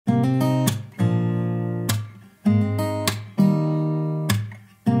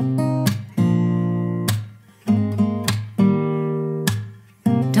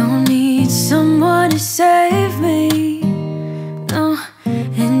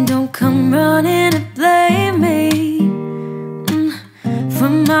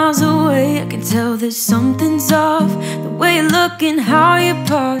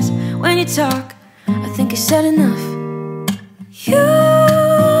you talk, I think I said enough. You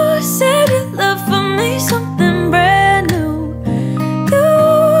said your love for me something brand new.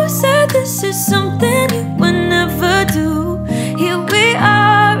 You said this is something you would never do. Here we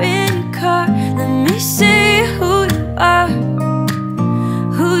are in your car, let me see who you are,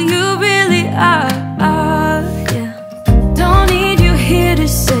 who you really are, yeah. Don't need you here to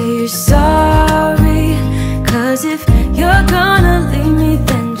say you're sorry, 'cause if you're gonna leave me,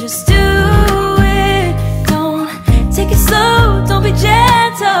 then just do it. Don't take it slow, don't be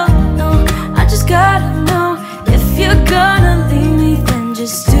gentle, no, I just gotta know. If you're gonna leave me, then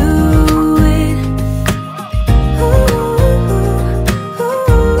just do it.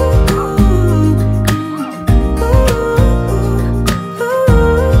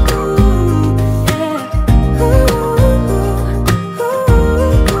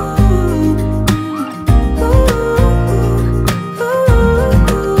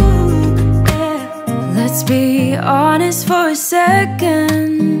 Let's be honest for a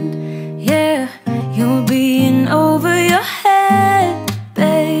second, yeah. You're being over your head,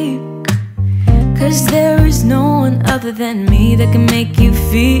 babe, 'cause there is no one other than me that can make you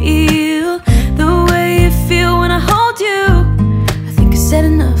feel the way you feel when I hold you. I think I said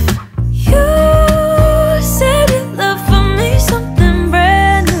enough. You said your love for me something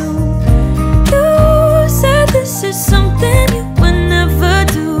brand new. You said this is something you would never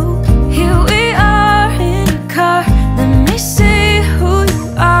do. Here we are in your car, let me see who you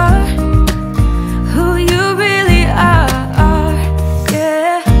are, who you really are,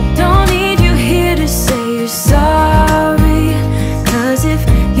 yeah. Don't need you here to say you're sorry, 'cause if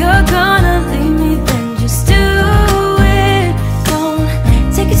you're gonna leave me, then just do it. Don't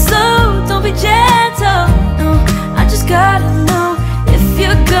take it slow, don't be gentle, no, I just gotta know. If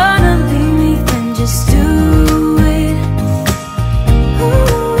you're gonna leave me, then just do it.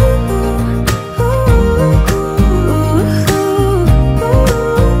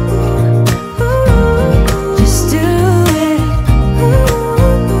 Just do it.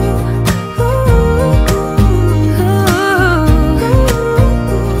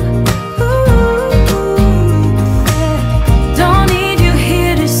 Don't need you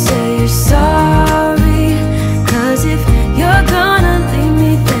here to say you're sorry, 'cause if you're gonna leave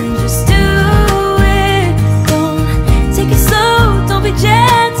me, then just do it. Don't take it slow, don't be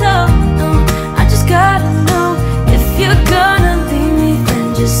gentle, no, I just gotta know. If you're gonna leave me, then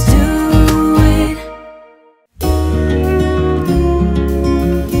just do it.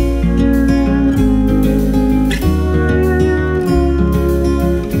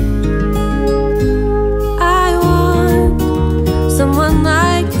 I want someone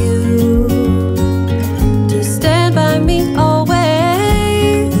like you to stand by me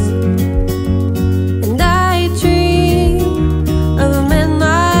always, and I dream of a man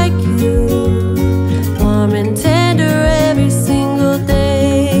like you, warm and tender every single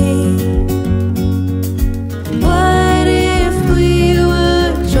day. What if we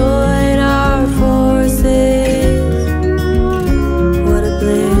would join our forces? What a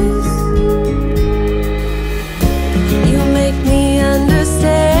bliss. You make me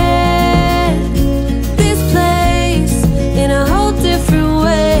understand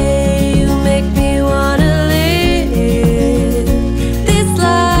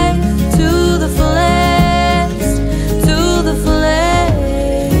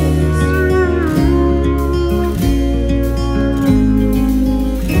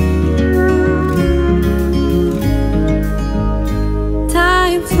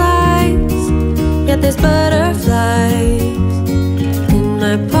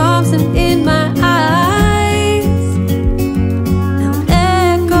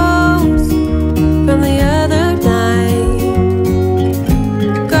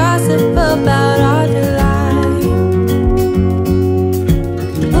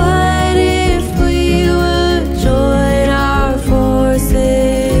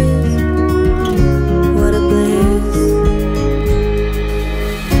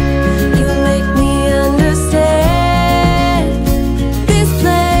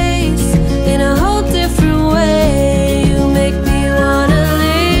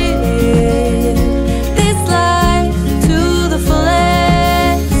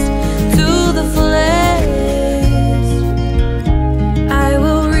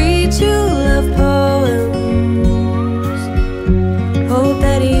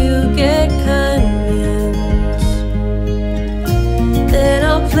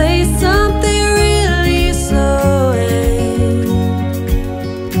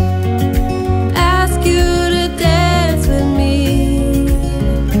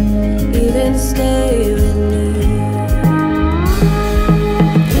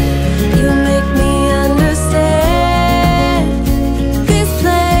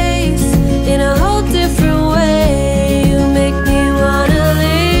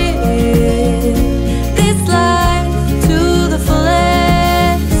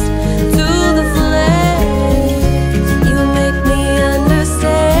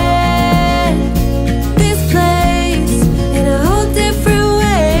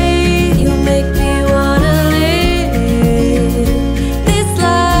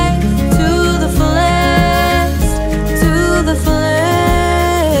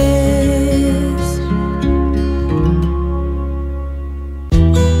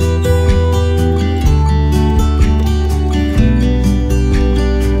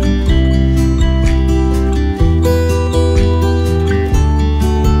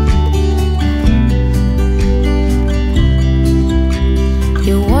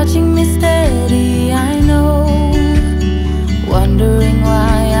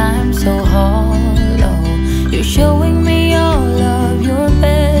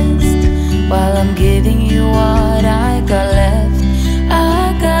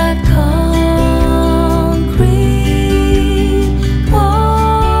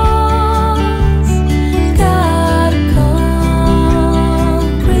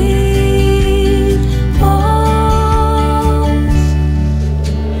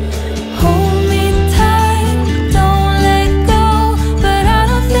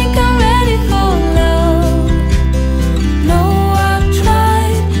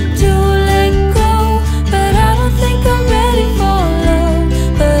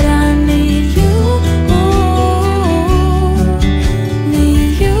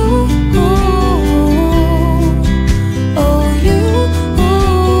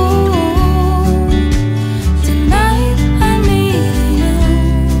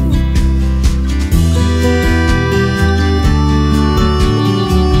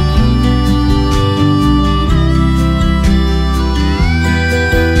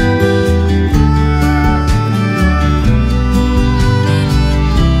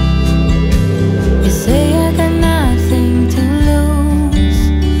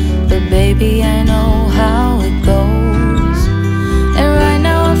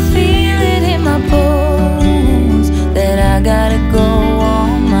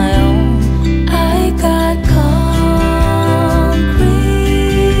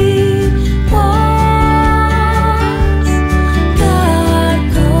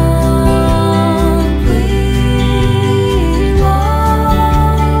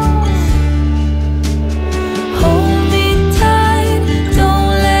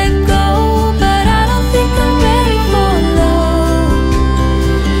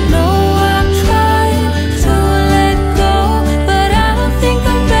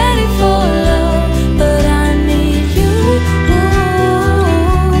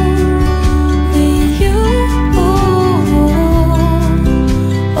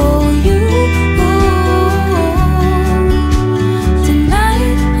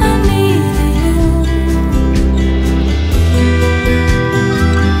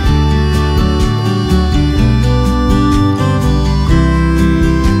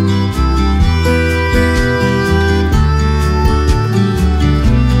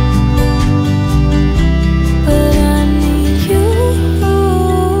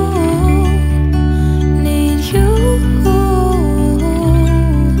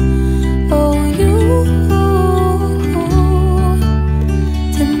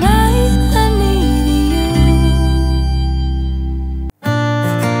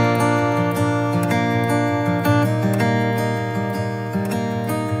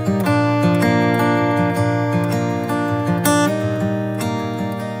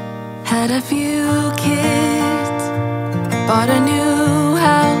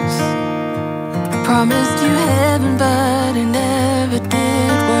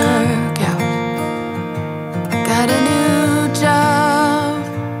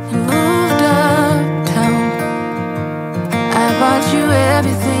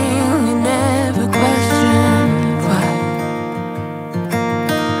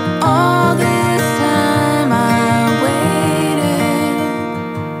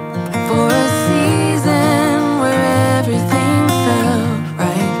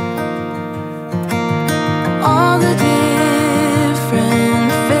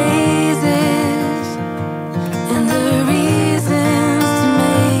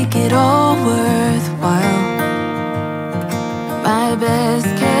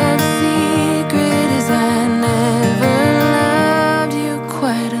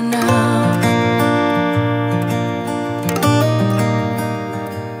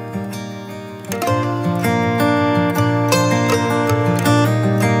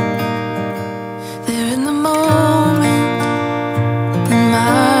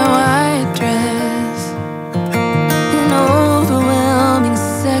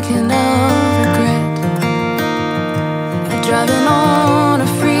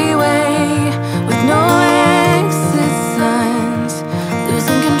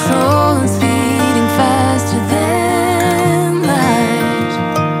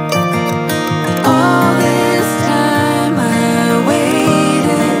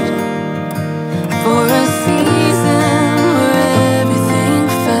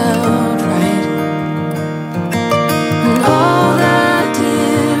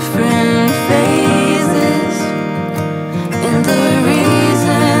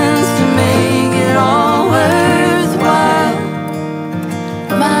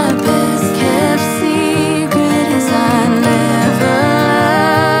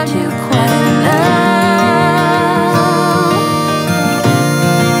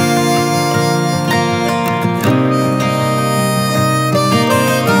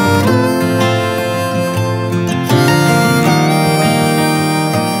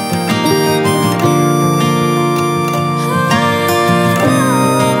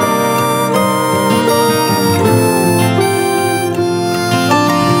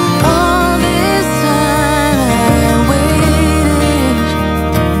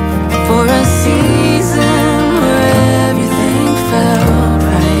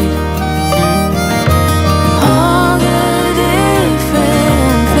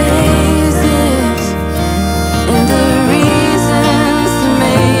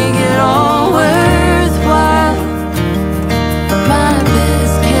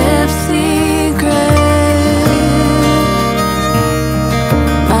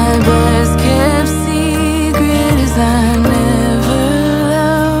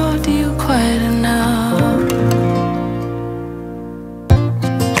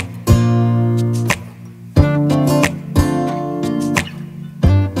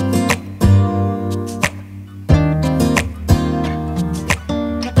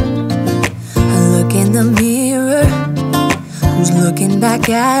looking back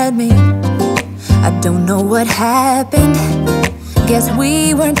at me, I don't know what happened. Guess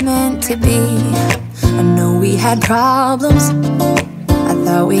we weren't meant to be. I know we had problems, I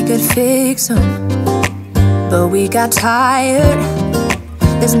thought we could fix them, but we got tired.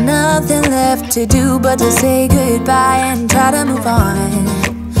 There's nothing left to do but to say goodbye and try to move on.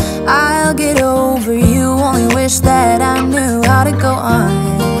 I'll get over you, only wish that I knew how to go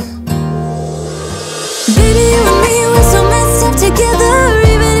on. Baby, you and me, we're so messed up together.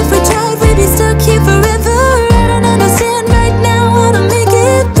 Even if we tried, we'd be stuck here forever. I don't understand right now how to make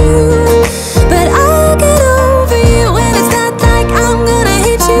it through, but I'll get over you, and it's not like I'm gonna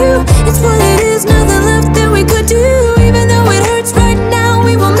hate you. It's what it is, nothing left that we could do. Even though it hurts right now,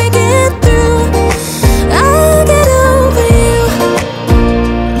 we will make it through. I'll get over you.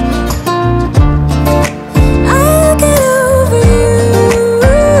 I'll get over you.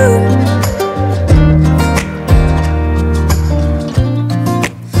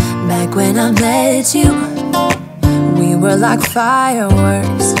 Back when I met you, we were like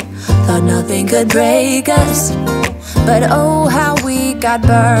fireworks. Thought nothing could break us, but oh how we got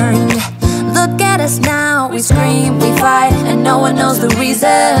burned. Look at us now, we scream, we fight, and no one knows the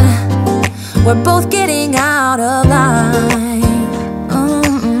reason. We're both getting out of line.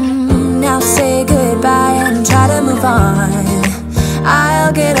 Now say goodbye and try to move on.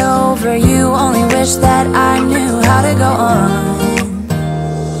 I'll get over you, only wish that I knew how to go on.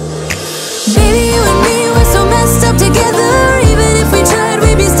 Baby, you and me, we're so messed up together. Even if we tried,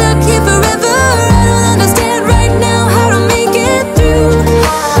 we'd be stuck here forever. I don't understand right now how to make it through,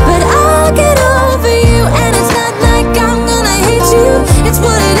 but I'll get over you, and it's not like I'm gonna hate you. It's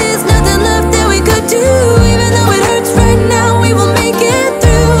what it is, nothing left that we could do. Even though it hurts right now, we will make it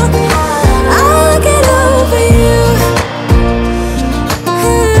through. I'll get over you.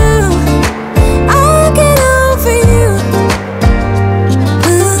 I'll get over you.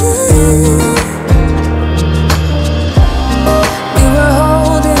 We were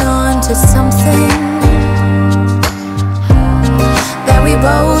holding on to something that we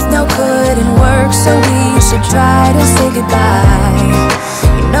both know couldn't work, so we should try to say goodbye.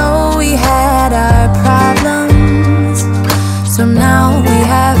 You know we had our problems, so now we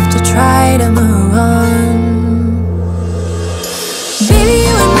have to try to move on. Baby,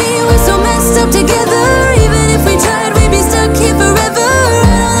 you and me, we're so messed up together. Even if we tried, we'd be stuck here forever.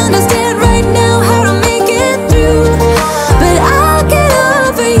 I don't understand right now how to make it through, but I'll get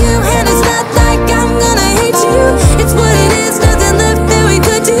over you, and it's not like I'm gonna hate you. It's what it is, nothing left that we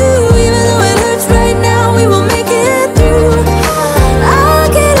could do. Even though it hurts right now, we will make it through. I'll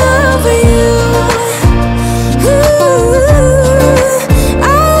get over you.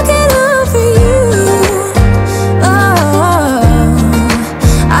 I'll get over you. Oh,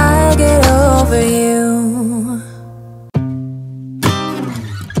 I'll get over you.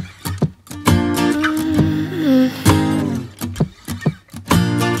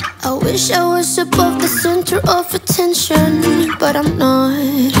 I wish I was above the center of attention, but I'm not.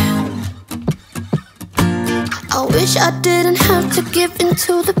 I wish I didn't have to give in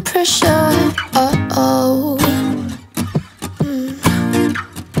to the pressure.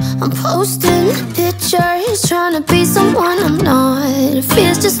 I'm posting pictures, trying to be someone I'm not. It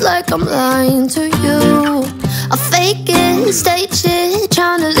feels just like I'm lying to you. I fake it, stage it,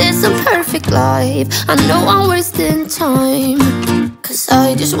 trying to live some perfect life. I know I'm wasting time, cause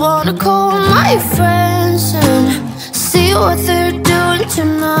I just wanna call my friends and see what they're doing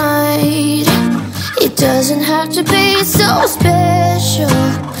tonight. It doesn't have to be so special.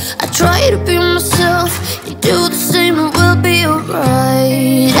 I try to be myself, you do the same and we'll be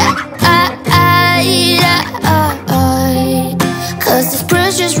alright. Cause this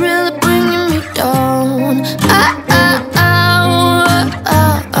pressure's really bringing me down.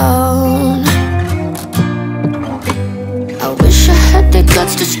 I wish I had the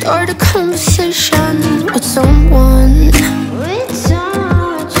guts to start a conversation with someone.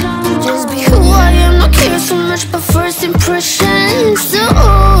 Just be who I am, not care so much about first impressions. So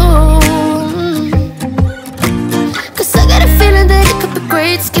cause I got a feeling that it could be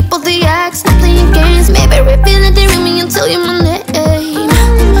great. Skip all the acts, not playing games. Maybe reveal it, they ring me and tell you my name.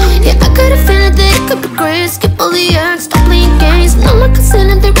 Yeah, I got a feeling that it could be great. Skip all the acts, stop playing games. No more concern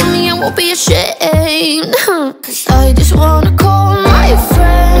if they ring me, I won't be ashamed. Cause I just wanna call my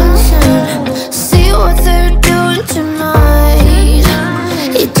friends and see what they're doing tonight.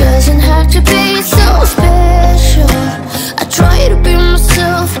 It doesn't have to be so special. I try to be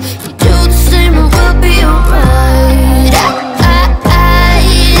myself, you do the same and we'll be alright.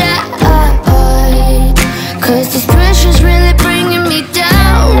 Cause this pressure's really bringing me down.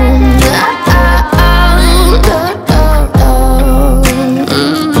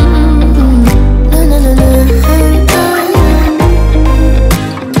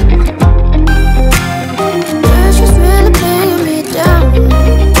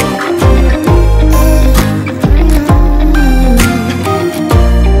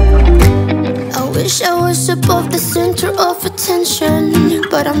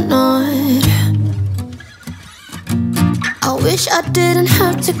 wish I didn't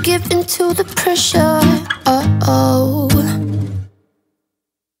have to give in to the pressure.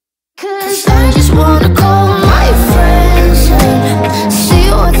 Cause I just wanna call my friends and see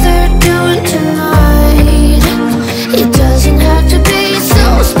what they're doing tonight. It doesn't have to be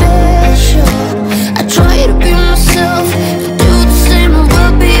so special. I try to be myself, do the same and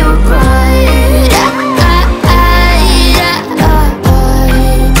we'll be alright.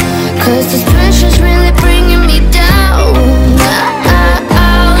 Cause this pressure's really bringing me down.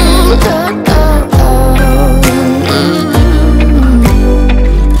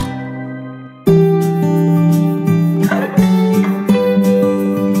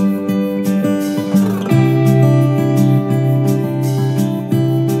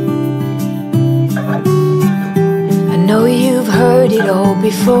 I know you've heard it all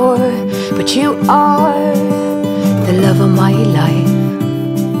before, but you are the love of my life.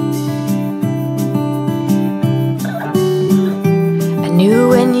 Knew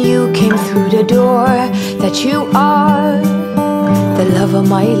when you came through the door that you are the love of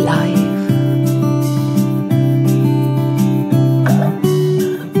my life.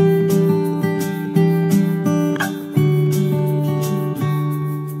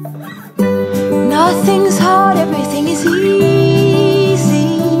 Nothing's hard, everything is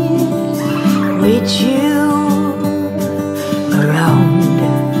easy with you around.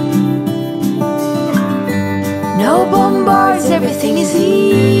 No bombards, everything is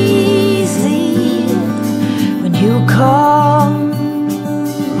easy when you come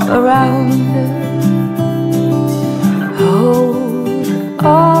around. Hold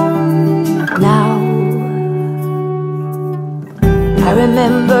on now. I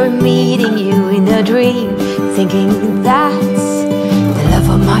remember meeting you in a dream, thinking that's the love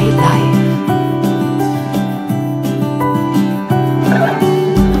of my life.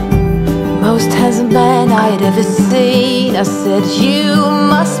 Most handsome man I'd ever seen. I said, you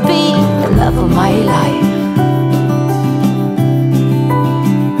must be the love of my life.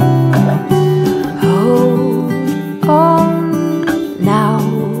 Hold on now.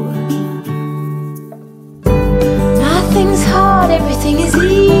 Nothing's hard, everything is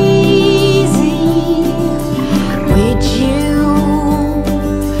easy with you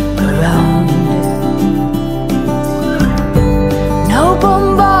around. No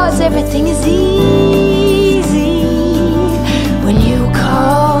bombards, everything is easy when you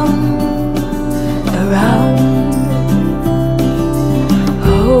come around.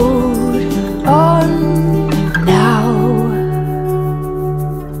 Hold on now.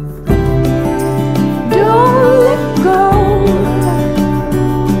 Don't let go.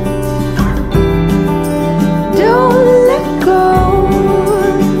 Don't let go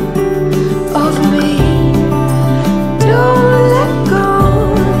of me. Don't let go.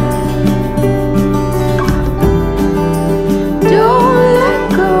 Don't let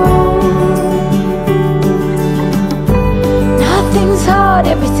go. Nothing's hard,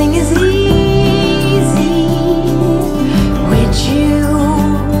 everything is easy with you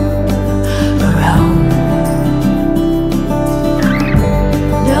around.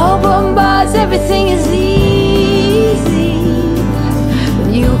 No bombards, everything is easy when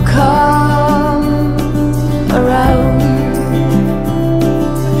you come around.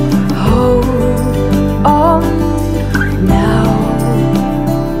 Hold on now.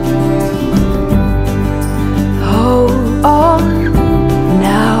 Hold on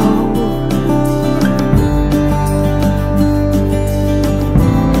now.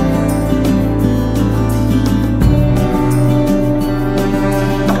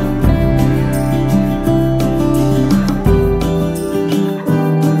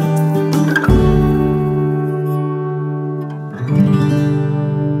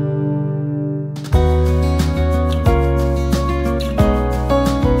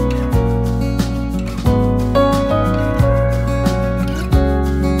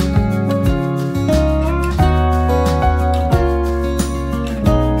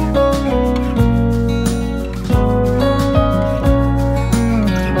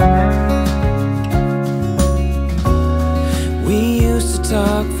 We used to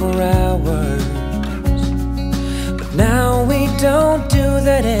talk for hours, but now we don't do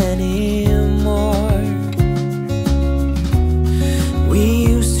that anymore. We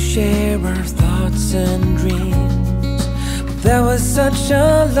used to share our thoughts and dreams, but that was such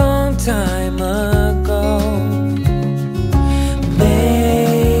a long time ago.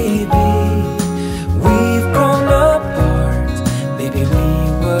 Maybe we've grown apart. Maybe we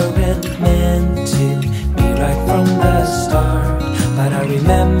weren't meant to be right from the start. But I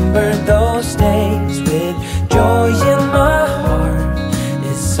remember those days with joy in my heart.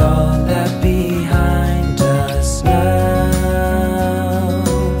 It's all left behind us now.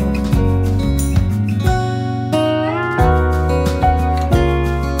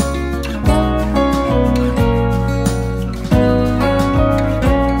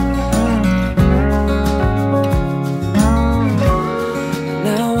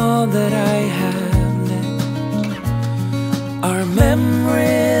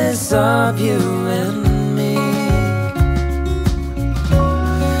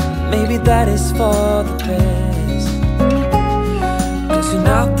 maybe that is for the best. 'Cause you're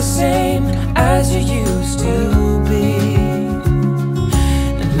not the same as you used to be.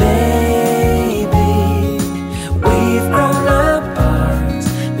 And maybe we've grown apart.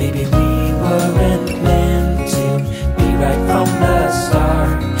 Maybe we weren't meant to be right from the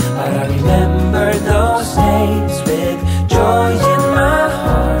start. But I remember those days with joy in my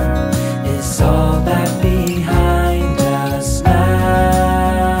heart. It's all that behind us now.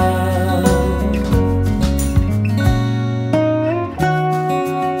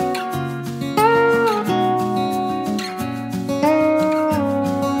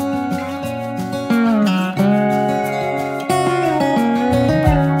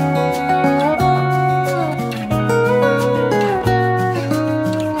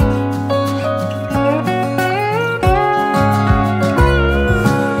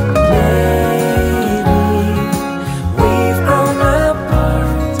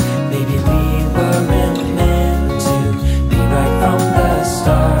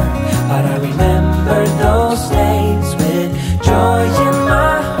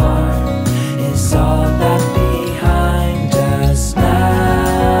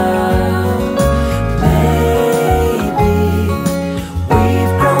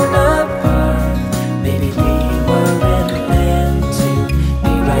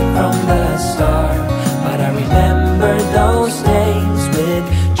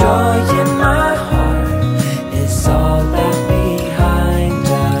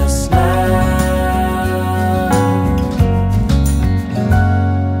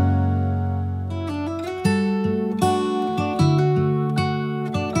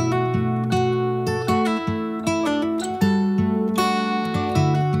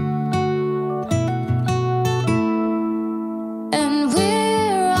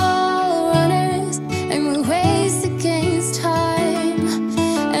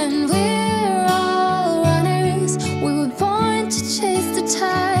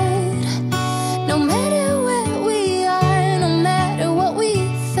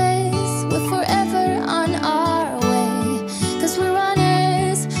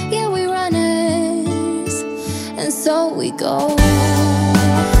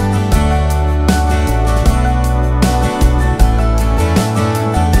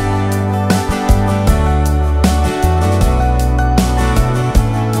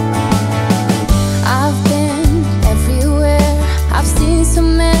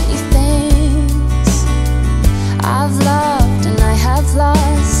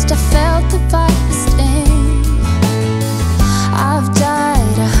 I've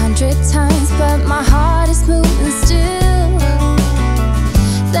died 100 times, but my heart is moving still.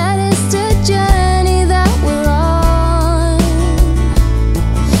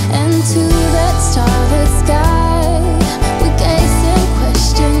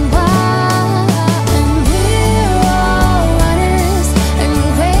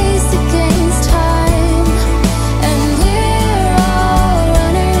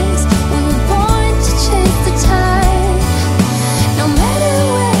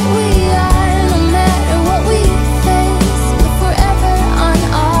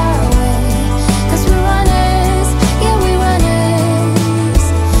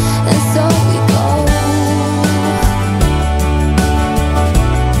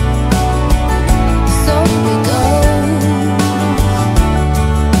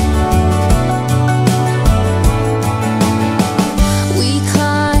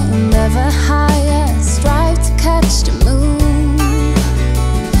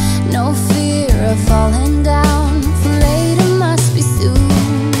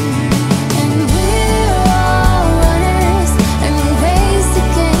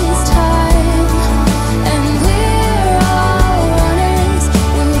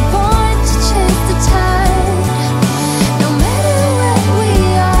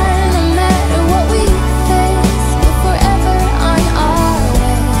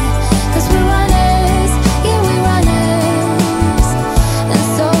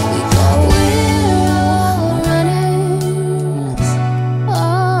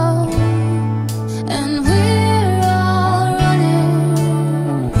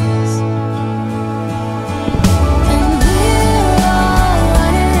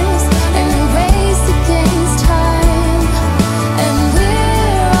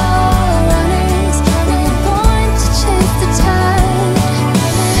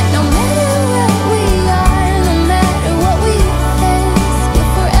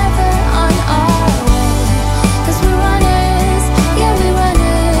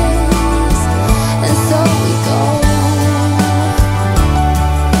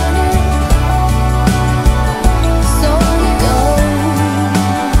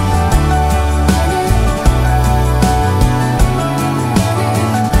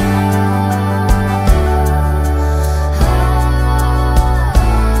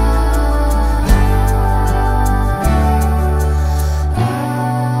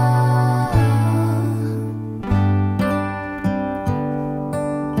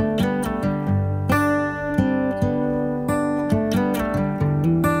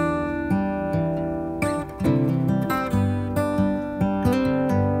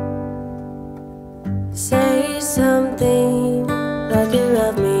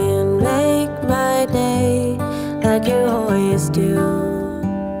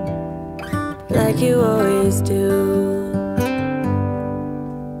 you always do.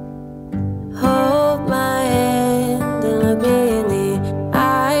 Hold my hand and look me in the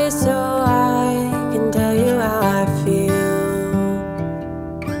eyes so I can tell you how I feel.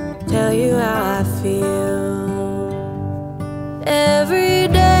 Tell you how I feel. Every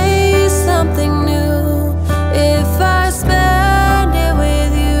day something new. If I spend it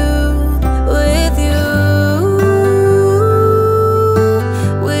with you, with you,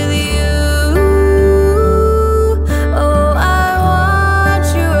 with you. Oh, I want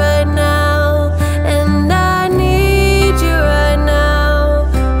you right now, and I need you right now,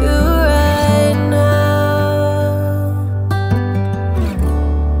 you right now.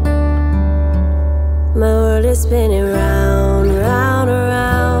 My world is spinning round, round,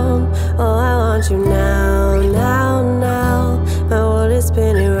 around. Oh, I want you now, now, now. My world is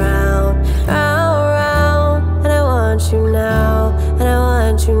spinning round, round, round. And I want you now, and I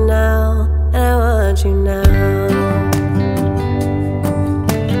want you now, and I want you now.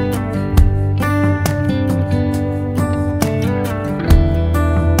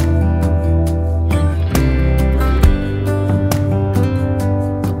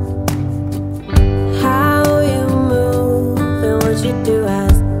 How you move and what you do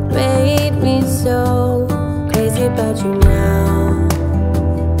has made me so crazy about you now.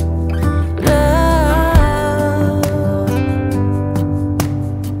 Now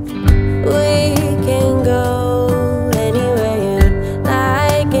we can go anywhere you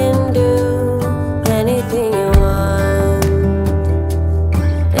like and do anything you want,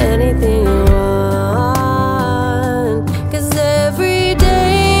 anything you want. 'Cause every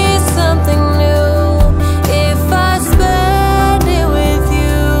day is something new. If I spend it with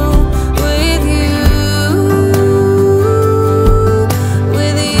you, with you,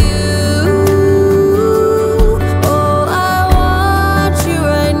 with you. Oh, I want you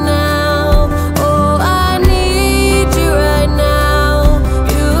right now. Oh, I need you right now,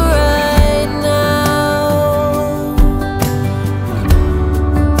 you right now.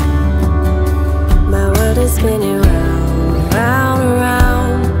 My world is spinning round, round,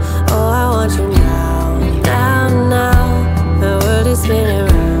 round. Oh, I want you now, now, now. My world is spinning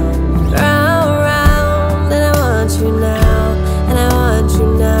round, round, round. And I want you now, and I want you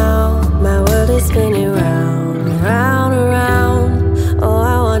now. My world is spinning round, round, round. Oh,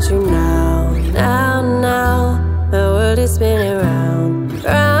 I want you now, now, now. My world is spinning round,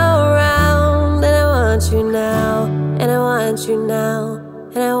 round, round. And I want you now, and I want you now,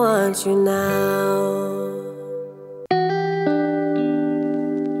 and I want you now.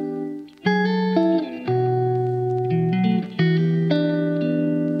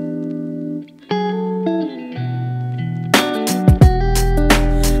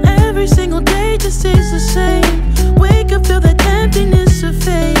 Every single day just stays the same. Wake up, feel that emptiness of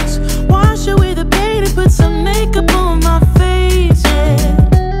face. Wash away the pain and put some makeup on my face, yeah.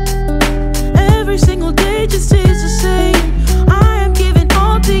 Every single day just stays the same. I am giving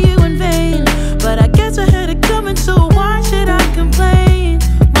all to you in vain, but I guess I had it coming, so why should I complain?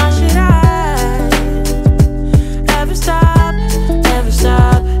 Why should I ever stop, ever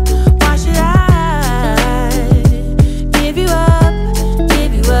stop? Why should I give you up,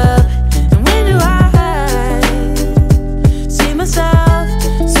 give you up? And when do I see myself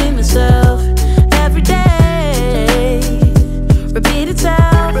every day? Repeat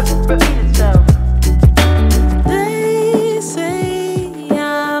itself, repeat itself. They say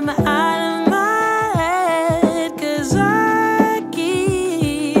I'm out of my head, 'cause I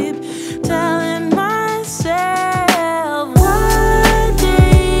keep telling myself one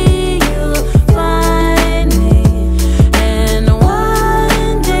day you'll find me, and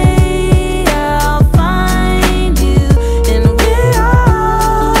one day I'll find you, and we're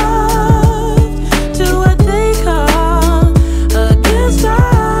off to what they call a good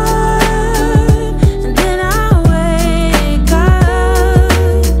start.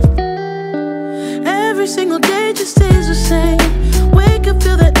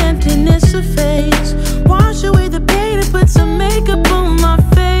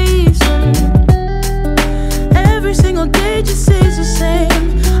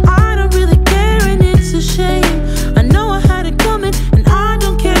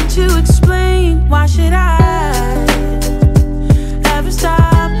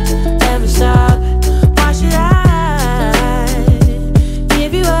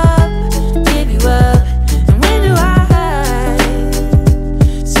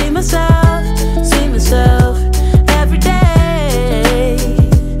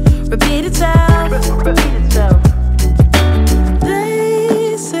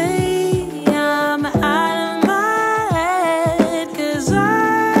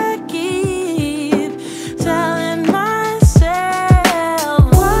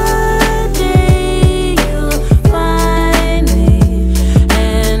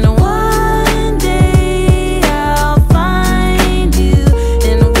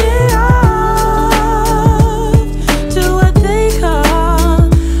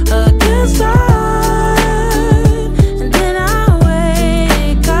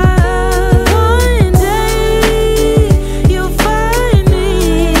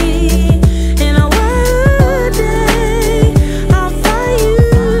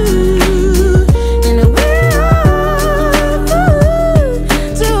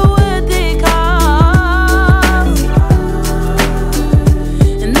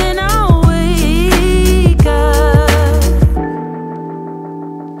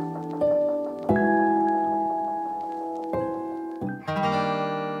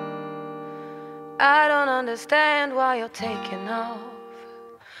 understand why you're taking off.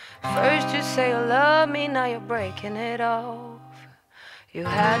 First you say you love me, now you're breaking it off. You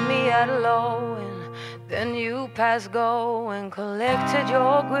had me at a low and then you passed go and collected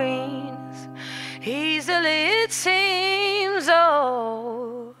your greens. Easily it seems,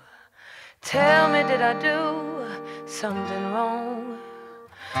 oh. Tell me, did I do something wrong?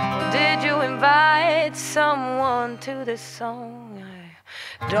 Or did you invite someone to this song?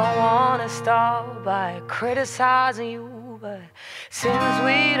 I don't wanna start by criticizing you, but since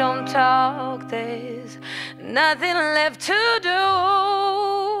we don't talk, there's nothing left to do.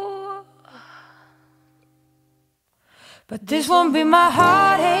 But this won't be my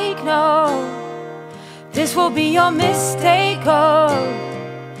heartache, no. This will be your mistake, oh.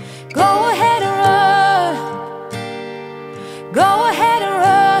 Go ahead and run. Go ahead and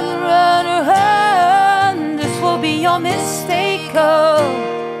run, run, run. This will be your mistake, oh.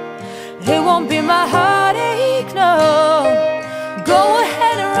 It won't be my heartache, no. Go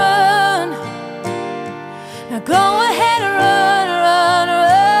ahead and run. Now go ahead and run, run,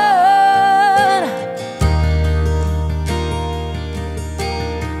 run.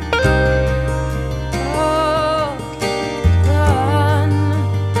 Oh, run.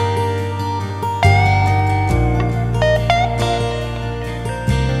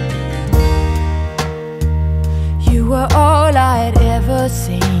 You were all I'd ever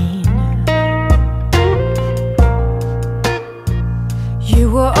seen. You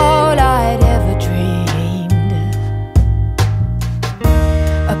were all I'd ever dreamed.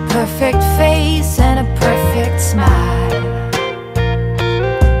 A perfect face and a perfect smile.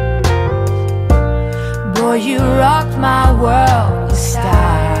 Boy, you rocked my world with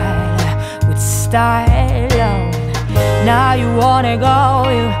style, with style. Now you wanna go,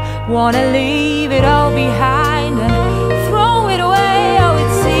 you wanna leave it all behind and throw it away. Oh,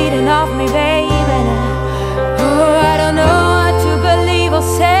 it's eating off me, baby. Oh, I don't know or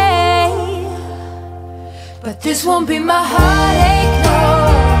say, but this won't be my heartache, no.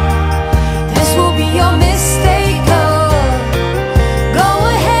 This will be your mistake, oh. Go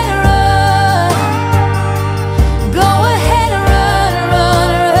ahead and run. Go ahead and run, run,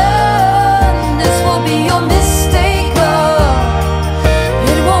 run. This will be your mistake, oh.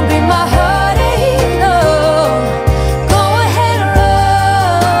 It won't be my heartache, no. Go ahead and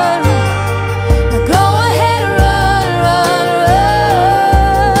run. Go ahead and run, run, run.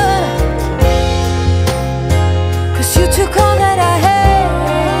 You took all that I had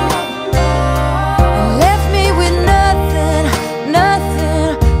and left me with nothing, nothing.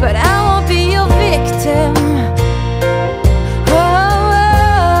 But I won't be your victim. Oh,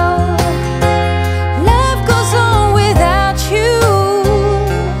 oh. Love goes on without you.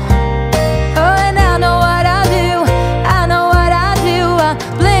 Oh, and I know what I do, I know what I do. I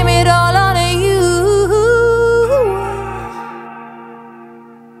blame it all on you.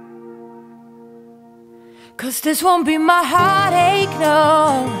 'Cause this won't be my heartache, no.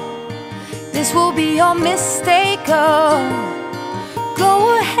 This will be your mistake, oh. Go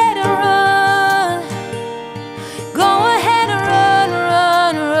ahead and run. Go ahead and run,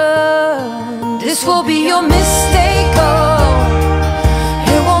 run, run. This will be your mistake, oh.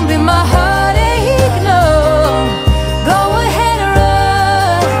 It won't be my heartache, no. Go ahead and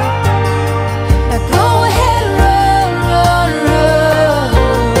run. Now go ahead and run, run, run.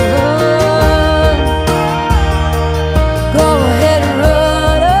 Go ahead and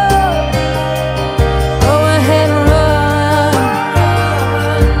run, oh. Go ahead and run.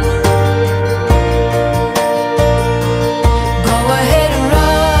 Go ahead and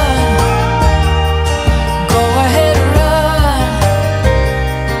run. Go ahead and run.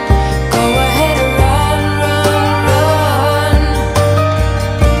 Go ahead and run, run, run.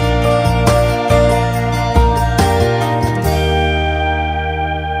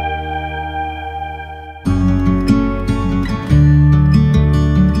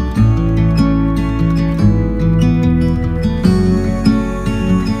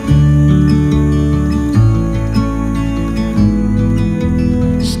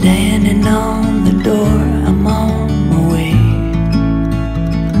 Standing on the door, I'm on my way.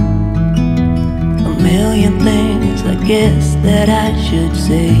 A million things I guess that I should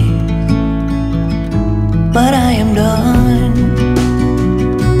say, but I am done.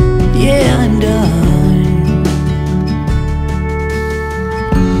 Yeah, I'm done.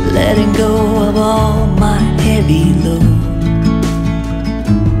 Letting go of all my heavy load.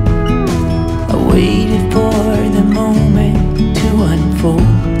 I waited for the moment to unfold.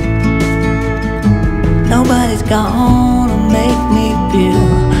 Nobody's gonna make me feel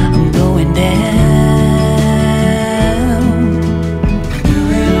I'm going down. I'm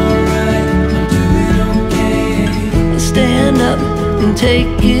doing alright, I'm doing okay.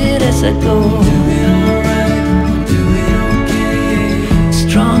 take it as I go. Do it alright, do it okay.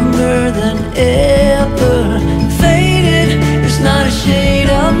 Stronger than ever, faded, there's not a shade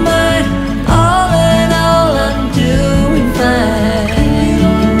of mine. All in all, I'm doing fine. Do it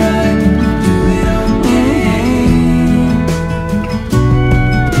alright, do it okay.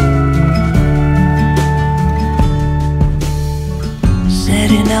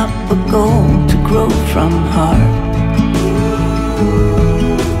 Setting up a goal to grow from heart.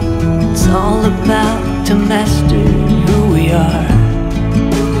 It's all about to master who we are.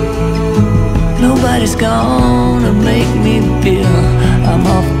 Nobody's gonna make me feel I'm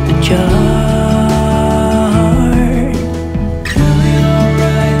off the chart. Do it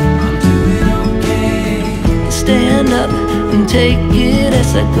alright, I'm doing okay. Stand up and take it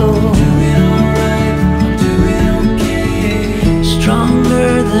as I go. Do it alright, I'm doing okay.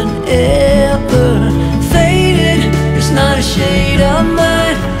 Stronger than ever, faded, there's not a shade of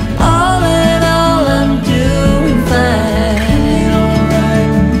mine. All in all, I'm doing fine.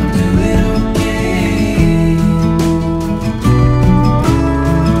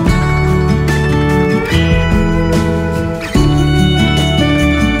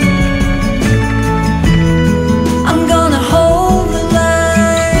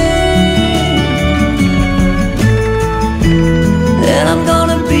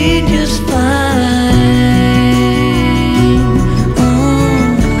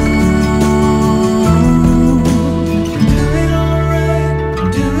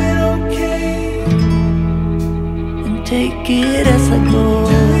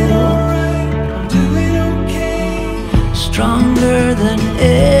 Stronger than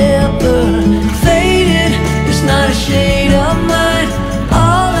ever, faded, there's not a shade of mine.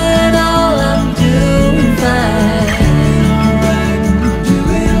 All in all, I'm doing fine.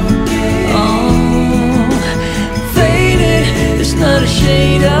 Oh, faded, there's not a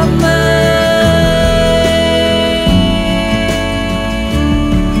shade of mine.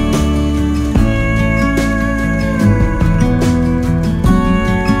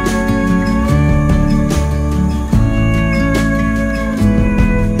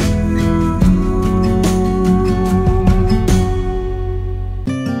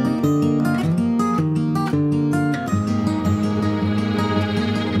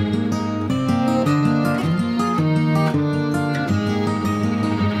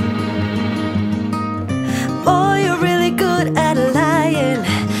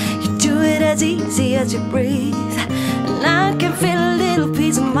 As you breathe, and I can feel a little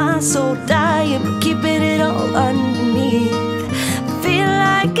piece of my soul dying, but keeping it all underneath. Feel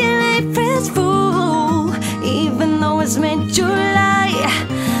like an April's fool, even though it's mid-July.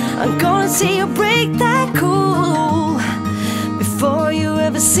 I'm gonna see you break that cool before you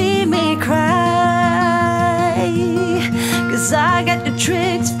ever see me cry. 'Cause I got the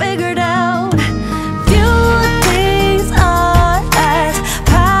tricks figured out. Few things are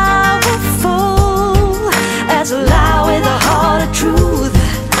as a lie with a heart of truth,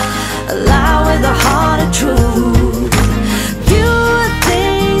 a lie with a heart of truth. Few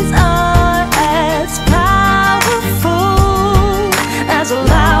things are as powerful as a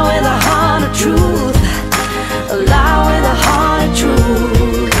lie with a heart of truth, a lie with a heart of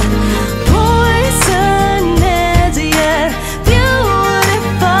truth. Poison is yet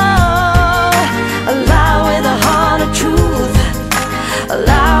beautiful, a lie with a heart of truth, a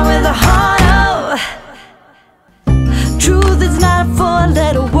lie with a heart of truth. Is not a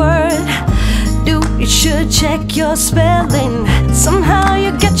four-letter word. Dude, you should check your spelling. Somehow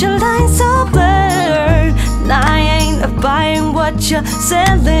you get your lines so blurred, and I ain't buying what you're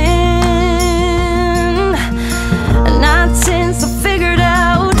selling. And not since I figured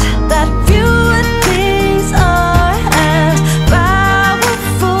out that few things are as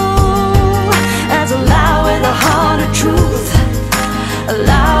powerful as a lie with a heart of truth, a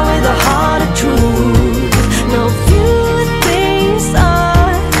lie with a heart of truth. No few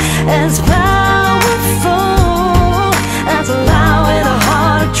are as powerful as a lie with a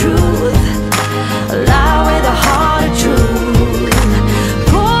heart of truth, a lie with a heart of truth.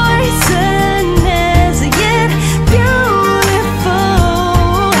 Poison is yet beautiful,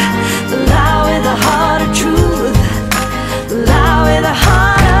 a lie with a heart of truth, a lie with a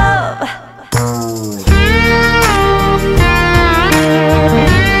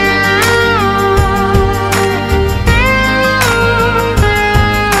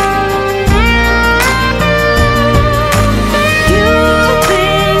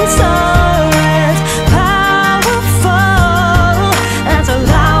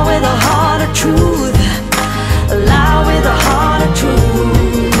heart of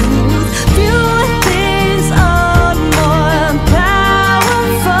truth. Few things are more powerful.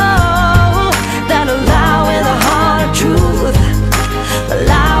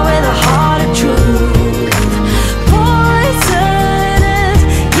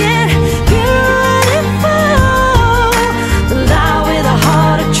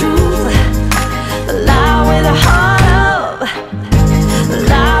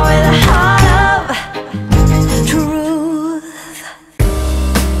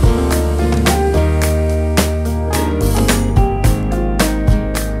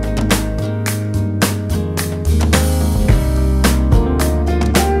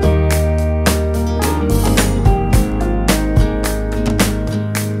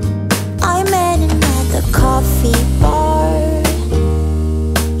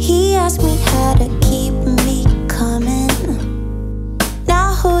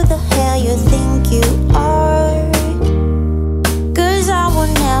 the hell you think you are? 'Cause I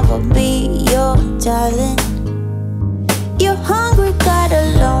will never be your darling. You're hungry, got a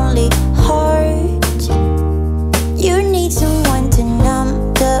lonely heart. You need someone to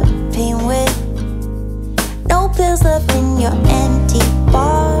numb the pain with. No pills left in your empty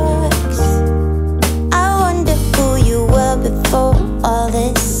box. I wonder who you were before all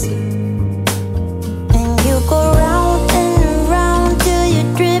this. And you go round and around till you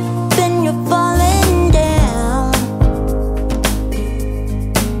trip and you're falling down.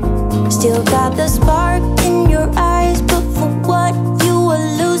 Still got the spark in your eyes, but for what? You were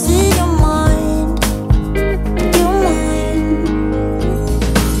losing your mind. Your mind.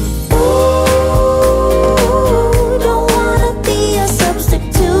 Ooh, don't wanna be a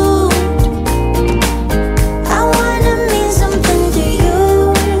substitute. I wanna mean something to you.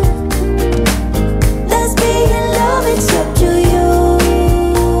 Let's be in love, it's up to you.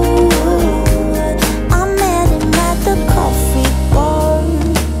 I met him at the coffee bar.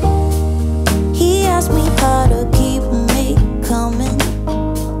 He asked me how to keep me coming.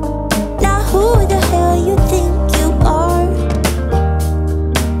 Now who the hell you think you are?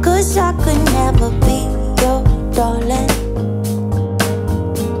 'Cause I could never be your darling.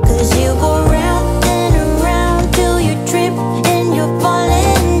 'Cause you go round and around till you trip and you're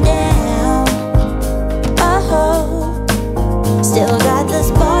falling down. Oh, still got the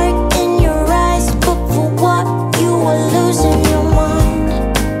spark in your eyes, but for what? You were losing your mind.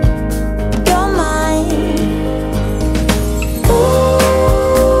 Your mind. Ooh,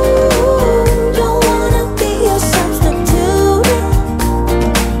 don't wanna be a substitute.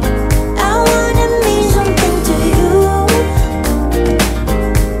 I wanna mean something to you.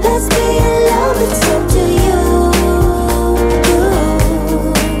 Let's be in love, it's up to you.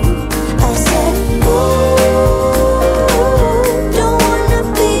 I said, ooh, don't wanna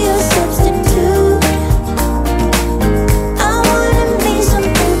be a substitute. I wanna mean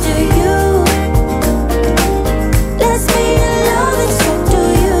something to you. Let's be in love, it's up to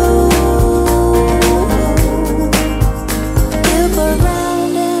you. You go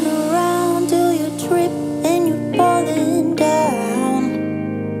round and around till you trip and you're falling down.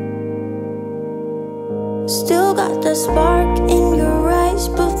 Still got the spark in your eyes,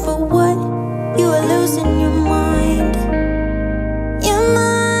 but for what? You are losing your mind. Your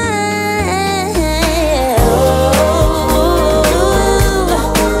mind.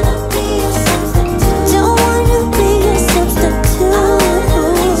 Don't wanna be a substitute. Don't wanna be a substitute. I wanna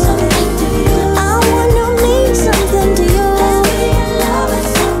mean something to you. I wanna mean something to you. Let's be in love,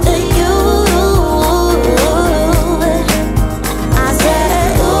 it's up to you. I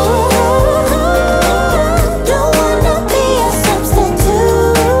said, ooh, don't wanna be a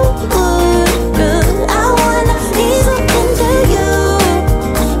substitute. I wanna mean something to you.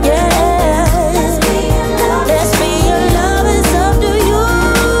 Yeah, let's be in love. Let's be in love, it's up to you.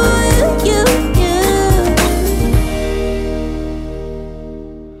 You.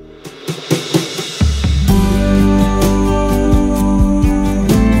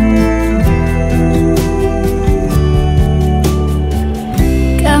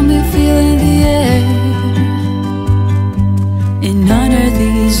 Got me feeling the air, and under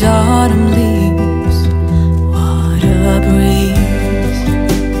these autumn leaves, what a breeze.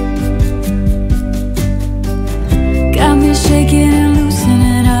 Got me shaking and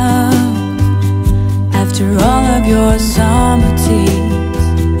loosening up after all of your summer teas.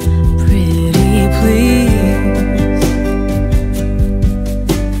 Pretty please.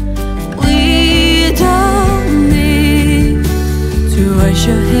 We don't need to rush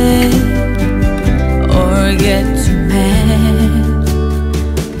ahead or get too mad.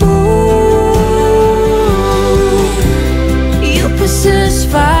 Ooh, you possess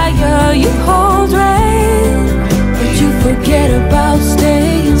fire, you hold rain, but you forget about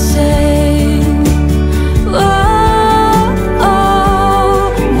staying sane. Oh, oh,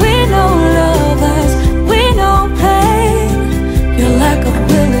 we know lovers, we know pain. You're like a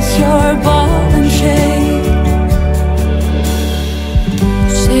Willis, you're a ball and chain.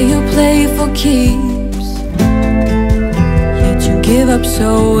 Say you play for keeps, yet you give up so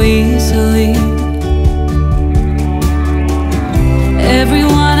easily.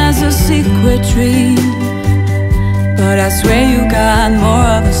 Everyone has a secret dream, but I swear you got more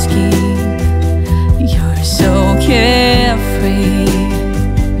of a scheme. You're so carefree.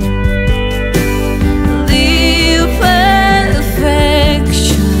 Leave perfection,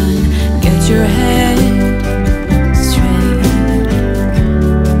 get your head straight.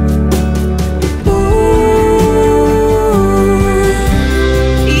 Ooh,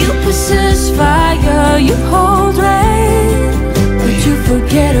 you possess fire, you hold rain, but you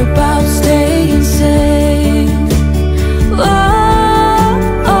forget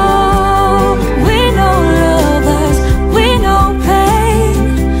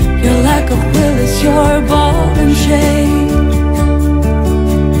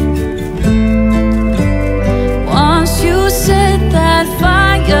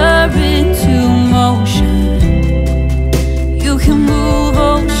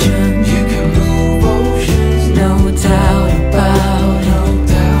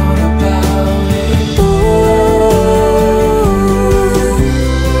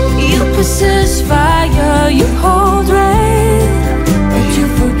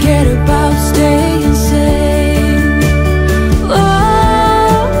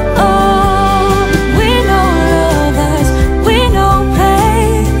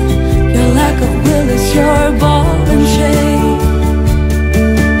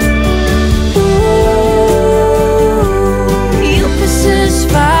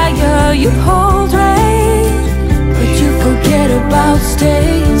tell you hold rain, but you forget about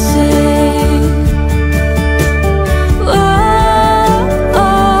staying safe.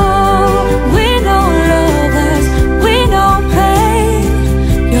 We know lovers, we know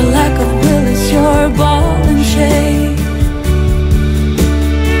pain. Your lack of will is your ball and chain.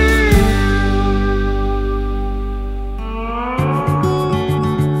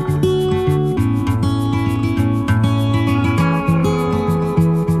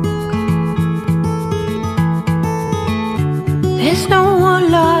 There's no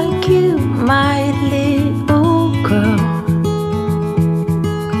one like you, my little girl.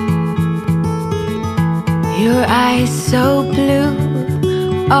 Your eyes so blue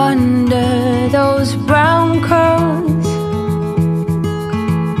under those brown curls.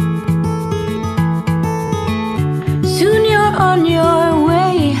 Soon you're on your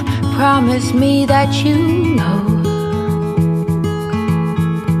way, promise me that you know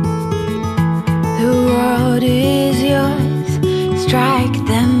the world is yours. Strike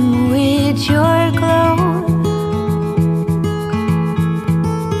them with your glow.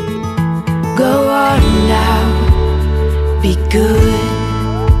 Go on now, be good,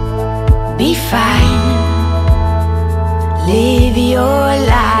 be fine. Live your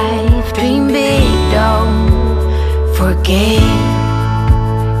life, dream big, don't forget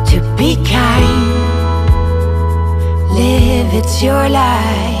to be kind. Live, it's your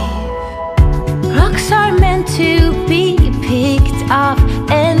life. Rocks are meant to be picked up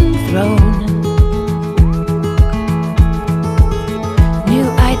and thrown. New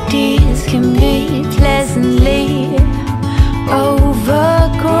ideas can be pleasantly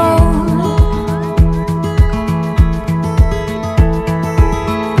overgrown.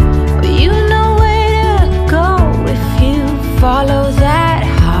 But you know where to go if you follow that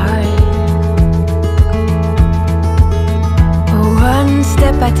heart. One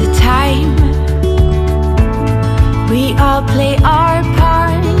step at a time, we all play our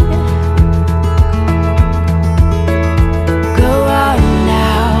part. Go out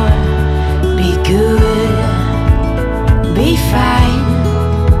now, be good, be fine.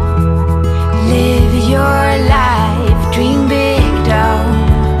 Live your life, dream big, don't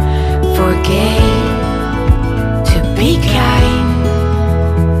forget to be kind.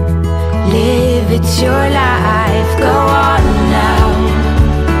 Live, it's your life. Go on now,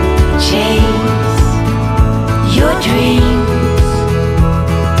 chase your dreams,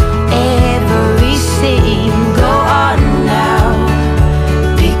 every scene. Go on now,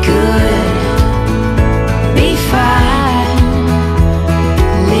 be good, be fine.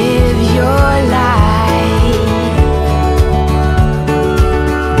 Live your life.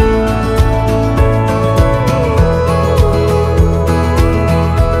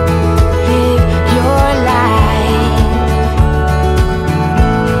 Live your life.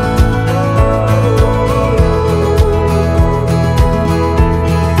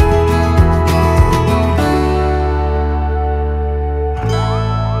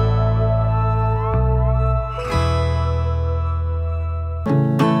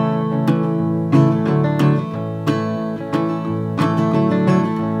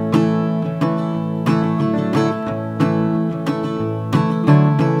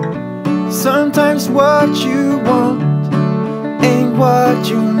 Sometimes what you want ain't what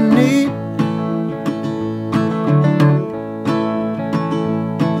you need.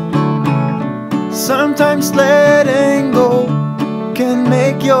 Sometimes letting go can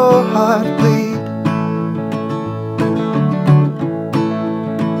make your heart bleed.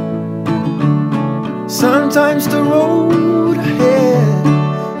 Sometimes the road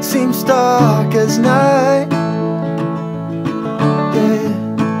ahead seems dark as night.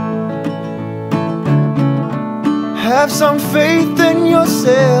 Have some faith in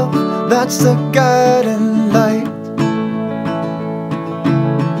yourself, that's the guiding light.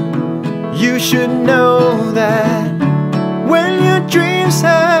 You should know that when your dreams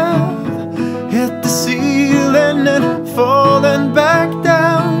have hit the ceiling and fallen back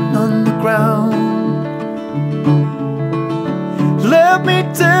down on the ground, let me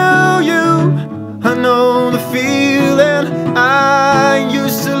tell you, I know the feeling. I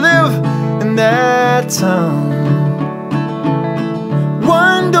used to live in that town.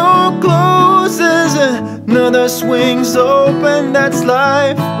 One door closes, another swings open. That's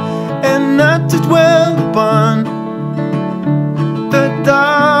life, and not to dwell upon the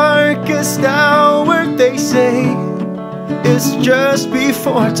darkest hour, they say, is just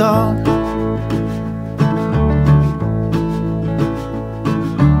before dawn.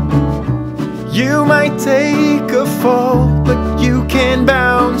 You might take a fall, but you can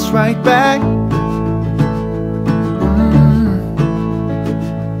bounce right back.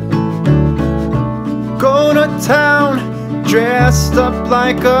 through the town, dressed up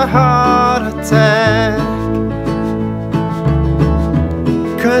like a heart attack.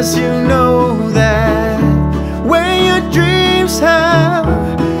 'Cause you know that when your dreams have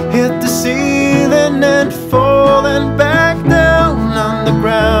hit the ceiling and fallen back down on the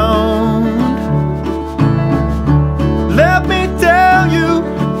ground, let me tell you,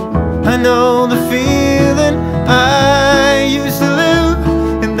 I know the feeling. I used to live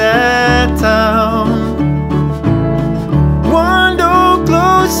in that town. One door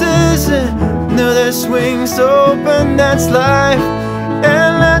closes, another swings open. That's life,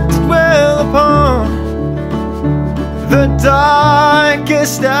 and let's dwell upon the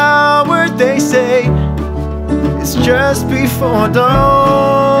darkest hour. They say it's just before dawn.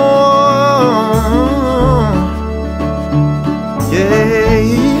 Yeah.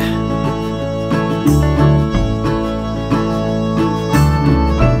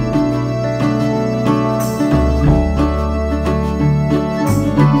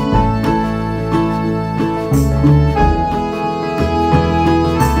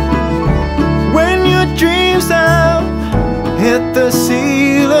 Hit the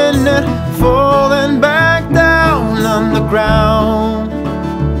ceiling and falling back down on the ground.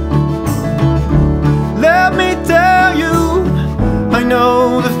 Let me tell you, I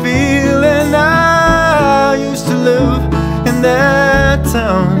know the feeling. I used to live in that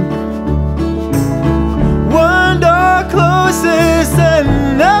town. One door closes,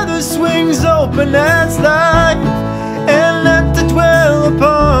 another swings open. That's life, and let to dwell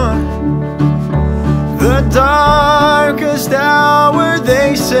upon the darkest hour.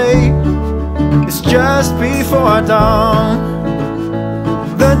 They say it's just before dawn.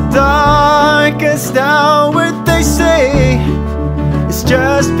 The darkest hour. They say it's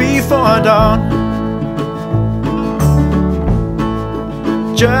just before dawn.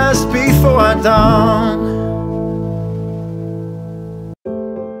 Just before dawn.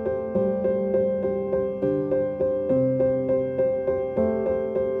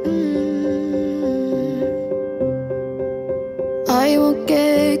 I won't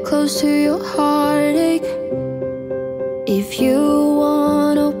get close to your heartache if you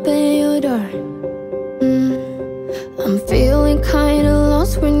won't open your door. I'm feeling kinda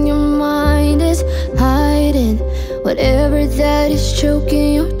lost when your mind is hiding whatever that is choking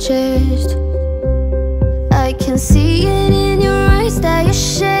your chest. I can see it in your eyes that you're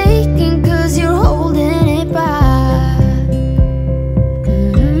shaking 'cause you're holding it back.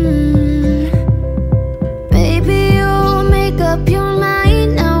 Maybe you'll make up your mind.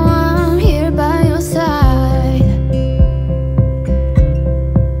 Now I'm here by your side.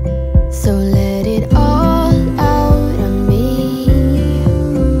 So let it all out of me.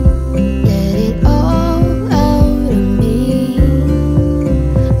 Let it all out of me.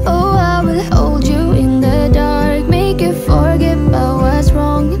 Oh, I will hold you in the dark, make you forget about what's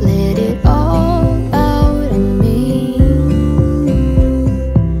wrong. Let it all out of me.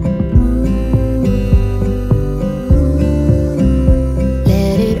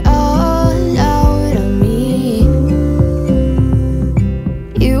 Let it all out of me.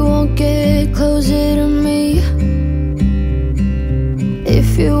 You won't get closer to me if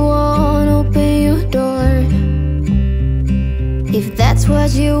you won't open your door. If that's what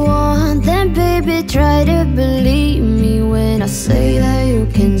you want, then baby try to believe me when I say that you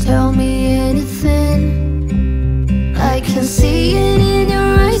can tell me anything. I can see it in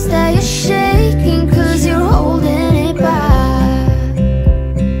your eyes that you're shaking 'cause you're holding it back.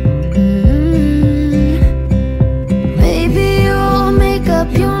 Maybe you'll make up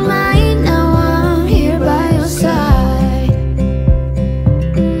your mind. Now I'm here by your side.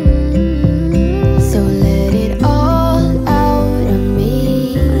 So let it all out of me.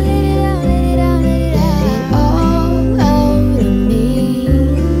 Let it all out of me.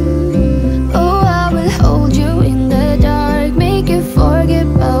 Oh, I will hold you in the dark, make you forget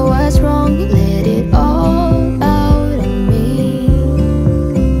about what's wrong.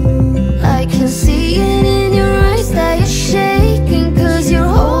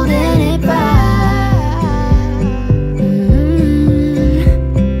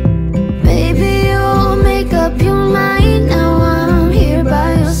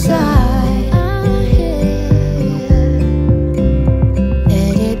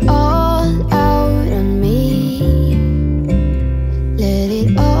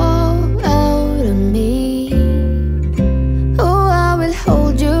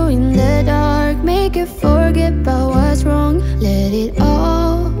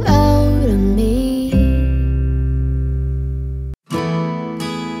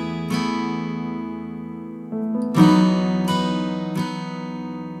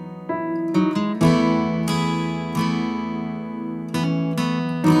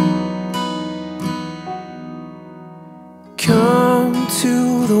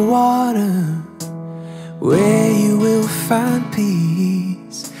 find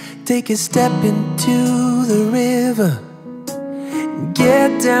peace. Take a step into the river,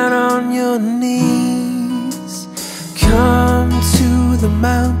 get down on your knees. Come to the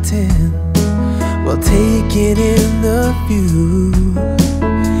mountain while taking in the view.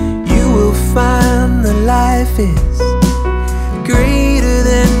 You will find that life is greater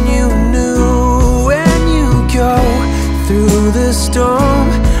than you knew. When you go through the storm,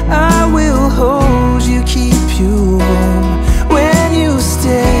 I will hold you, keep you warm. When you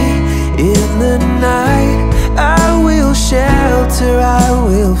stay in the night, I will shelter, I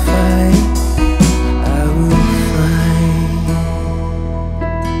will fight, I will fight.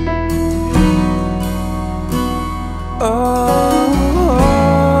 Oh,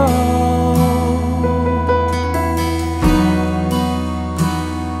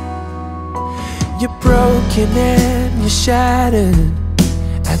 you're broken and you're shattered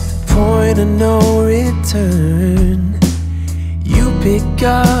at the point of no return. You pick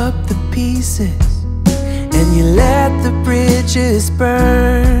up the pieces and you let the bridges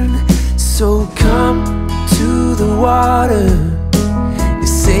burn. So come to the water,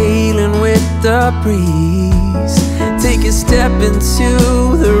 you're sailing with the breeze. Take a step into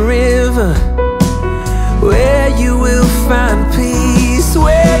the river, where you will find peace.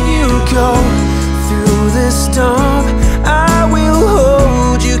 When you go through the storm, I will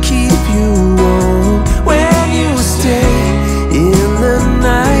hold you, keep you warm. When you stay in the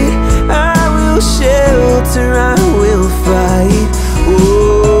night, I will shelter, I will fight.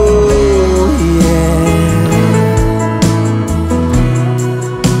 Oh yeah,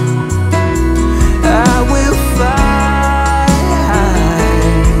 I will fight.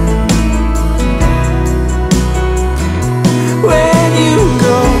 When you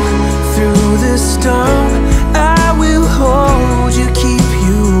go through the storm, I will hold you, keep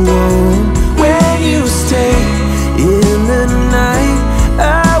you warm. When you stay in the night,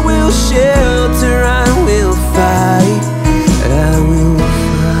 I will shelter, I will fight, I will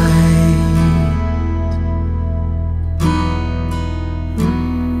fight.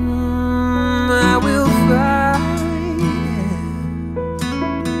 I will fight.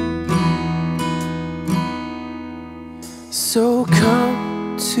 So come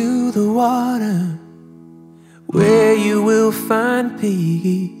to the water, where you will find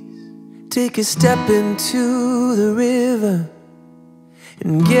peace. Take a step into the river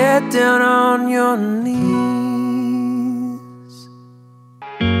and get down on your knees.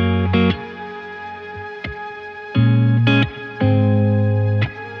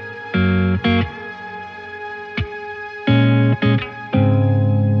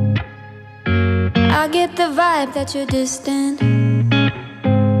 I get the vibe that you're distant.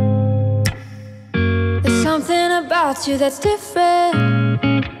 There's something about you that's different.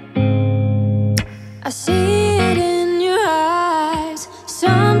 I see it in your eyes.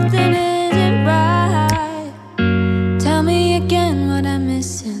 Something isn't right. Tell me again what I'm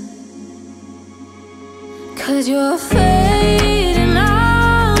missing. 'Cause you're fading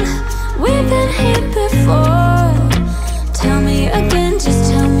out. We've been here before. Tell me again, just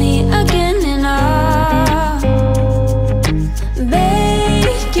tell me again, and I'll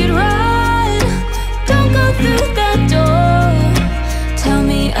make it right. Don't go through that door. Tell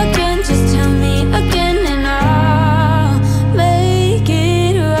me again, just tell me again, and I'll make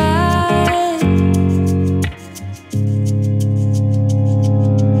it right.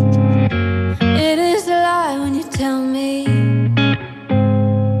 It is a lie when you tell me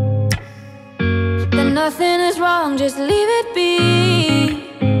that nothing is wrong, just leave it be.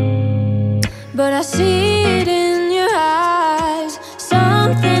 But I see it in your eyes.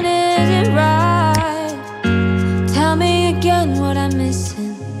 Something isn't right. Tell me again what I'm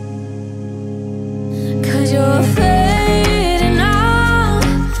missing. 'Cause you're fading out.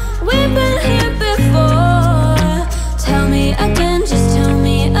 We've been here before. Tell me again, just tell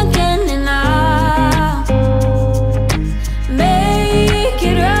me again, and I'll make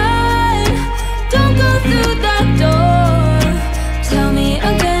it right. Don't go through that door. Tell me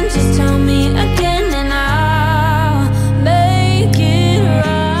again, just tell me again, and I'll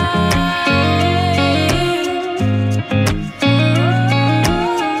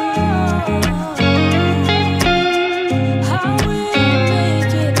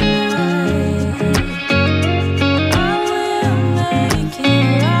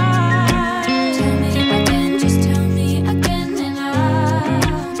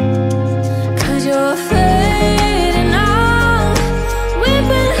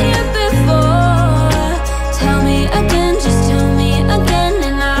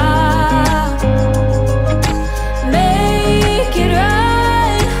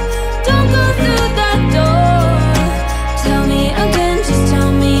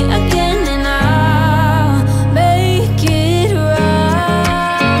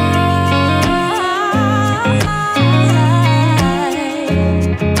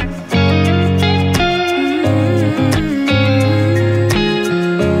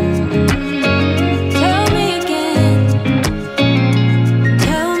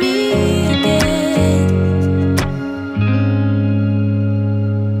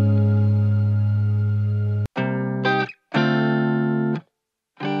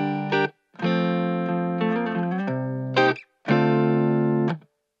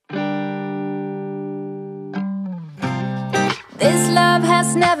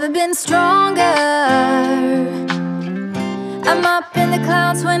it's never been stronger. I'm up in the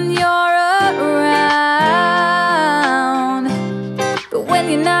clouds when you're around, but when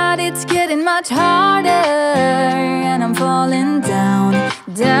you're not, it's getting much harder. And I'm falling down,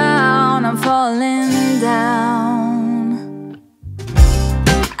 down, I'm falling down.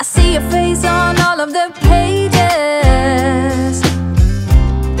 I see your face on all of the pages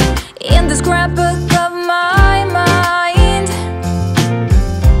in the scrapbook of my mind.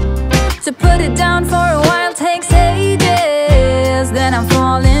 To put it down for a while takes ages. Then I'm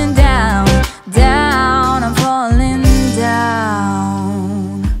falling down, down, I'm falling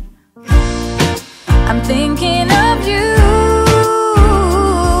down. I'm thinking of you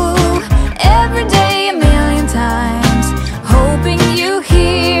every day, a million times, hoping you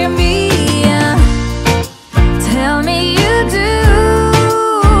hear me. Tell me you do.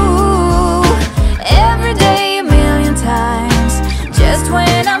 Every day, a million times, just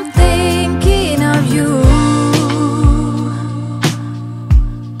when I'm thinking of you.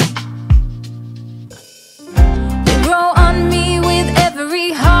 You grow on me with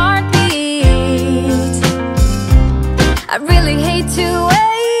every heartbeat. I really hate to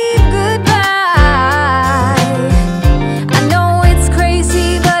wave goodbye. I know it's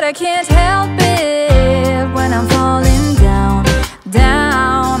crazy, but I can't help it. When I'm falling down,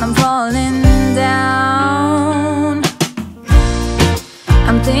 down, I'm falling down.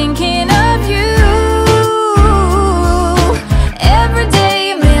 I'm thinking of you every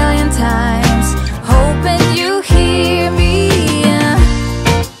day, a million times, hoping you hear me.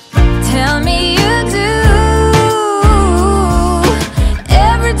 Tell me you do.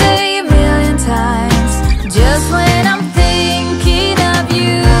 Every day, a million times, just when I'm thinking of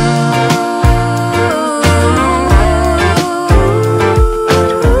you.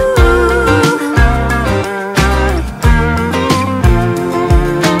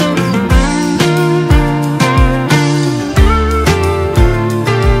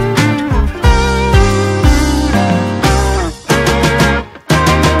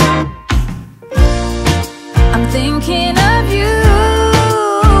 I'm thinking of you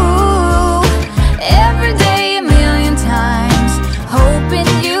every day, a million times, hoping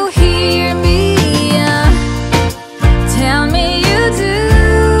you hear me. Tell me you do.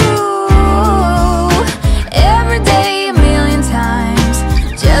 Every day, a million times,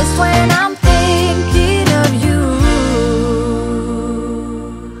 just when I'm thinking of you.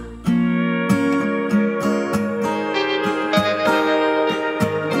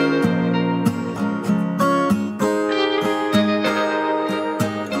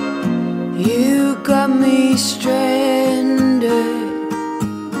 You got me stranded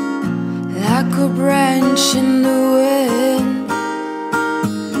like a branch in the wind.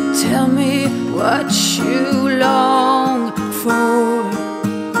 Tell me what you long for.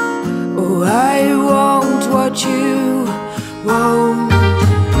 Oh, I want what you want.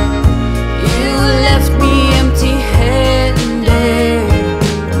 You left me empty-handed.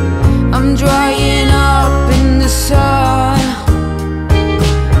 I'm drying up in the sun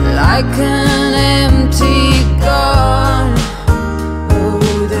like an empty gun. Oh,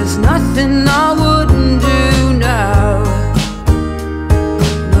 there's nothing I wouldn't do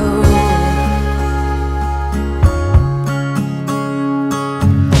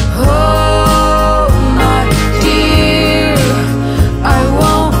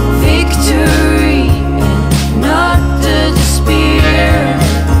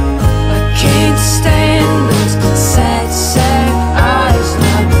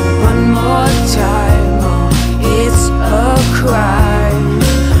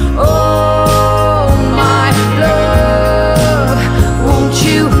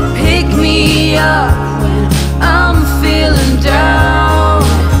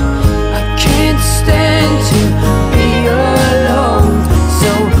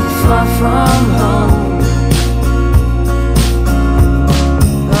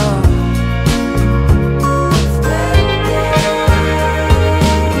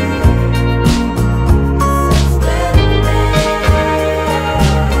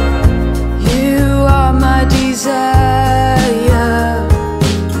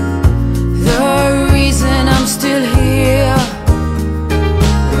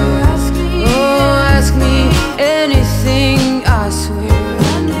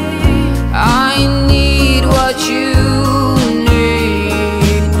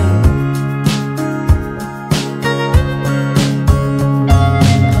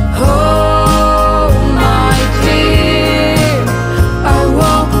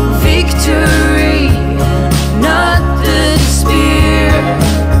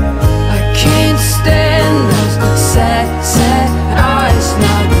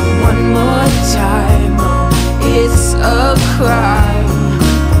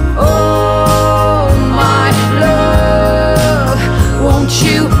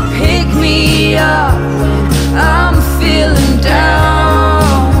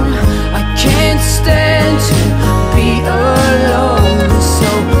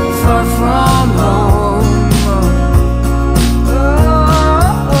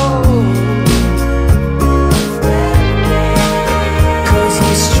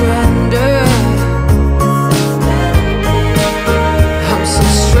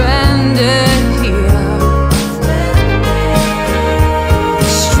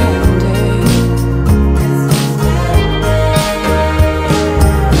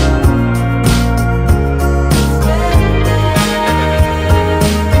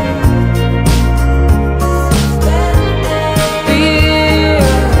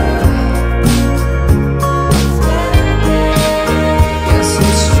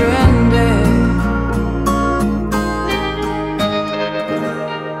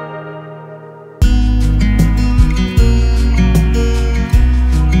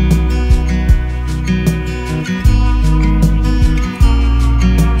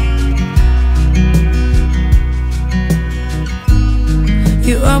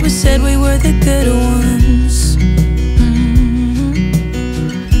You always said we were the good ones.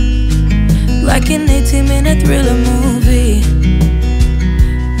 Like an 18-minute thriller movie.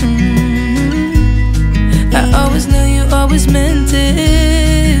 I always knew you always meant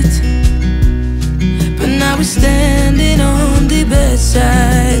it, but now we're standing on the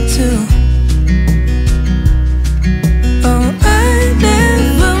bedside too. Oh, I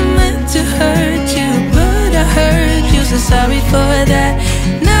never meant to hurt you, but I hurt you, so sorry for that.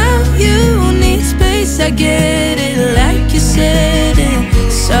 Now you need space, I get it, like you said,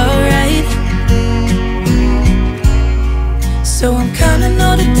 it's alright. So I'm counting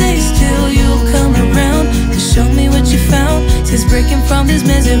all the days till you come around to show me what you found. Since breaking from this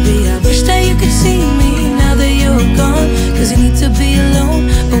misery, I wish that you could see me now that you're gone. Cause you need to be alone,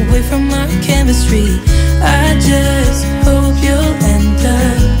 away from our chemistry. I just hope you'll end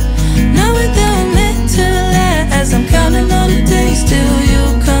up knowing that I'm meant to last. I'm counting all the days till you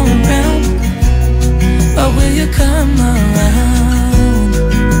come around. Or will you come around?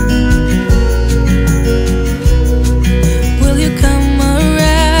 You come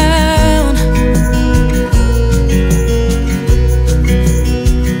around.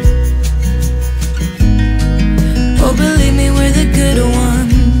 Oh, believe me, we're the good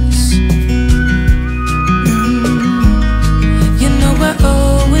ones. You know I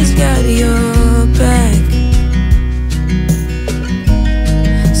always got your back.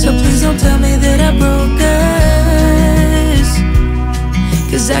 So please don't tell me that I broke us,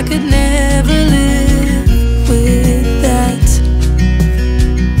 cause I could never live with that.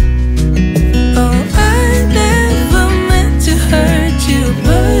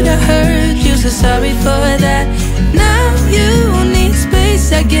 But I hurt you, so sorry for that. Now you need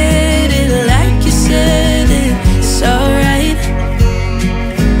space, I get it, like you said, it's alright.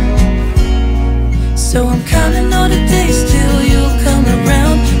 So I'm counting all the days till you come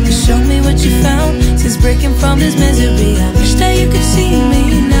around to show me what you found. Since breaking from this misery, I wish that you could see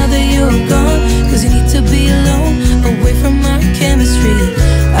me now that you're gone. Cause you need to be alone, away from our chemistry.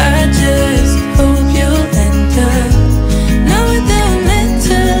 I just hope you'll end up knowing that I'm meant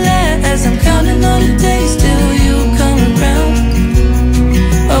to last. I'm counting all the days till you come around.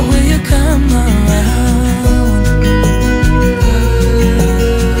 Or will you come around?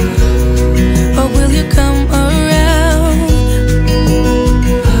 Or will you come around?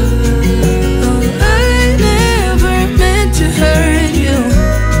 Oh, I never meant to hurt you.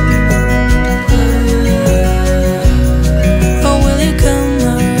 Or will you come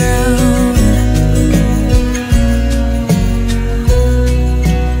around?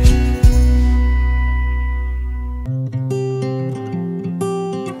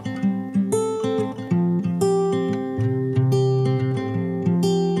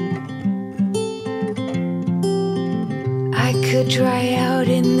 I could dry out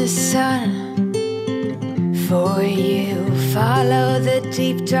in the sun for you, follow the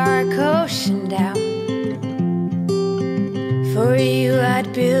deep dark ocean down. For you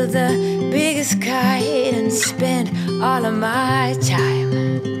I'd build the biggest kite and spend all of my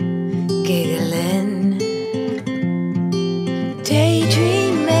time giggling.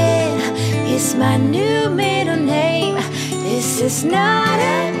 Daydreaming is my new middle name. This is not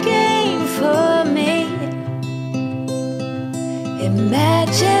a game for me.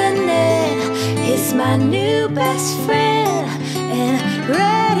 Imagining is my new best friend, and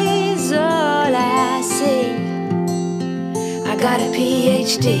ready's all I see. I got a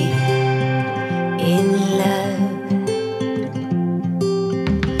PhD in love.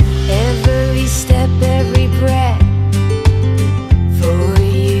 Every step, every breath for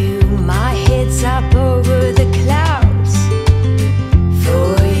you. My head's up over the clouds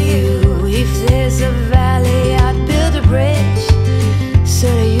for you. If there's a valley, I'd build a bridge so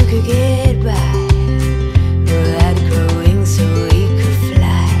that you could get by. Or I'd grow wings so we could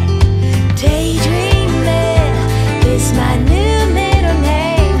fly. Daydreaming is my new middle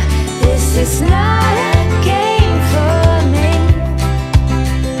name.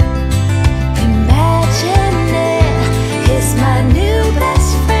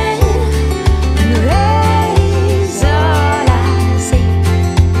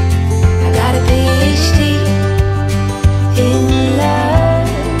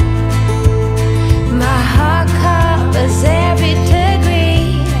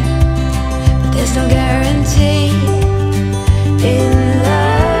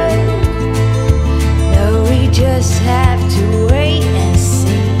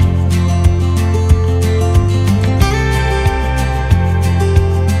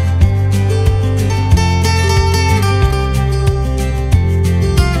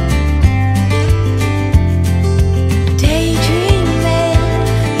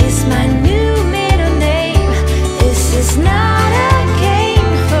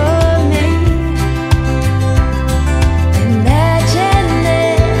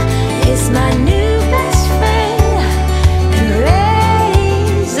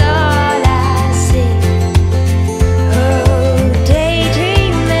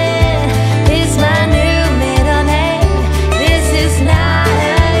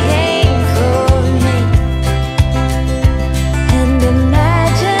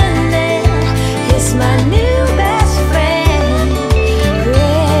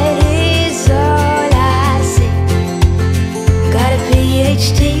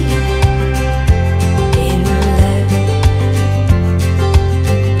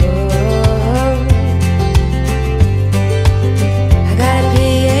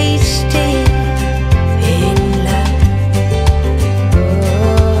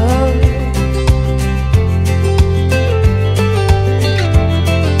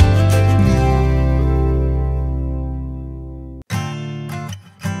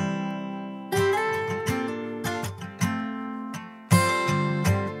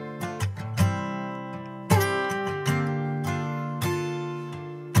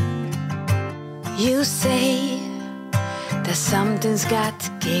 You say that something's got to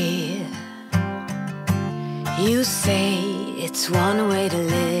give. You say it's one way to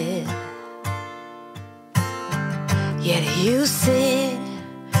live. Yet you sit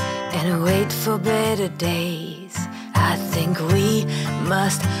and wait for better days. I think we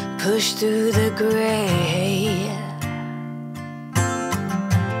must push through the gray.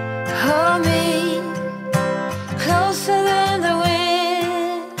 Hold me closer than the wind.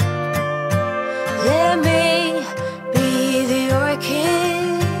 Let me be the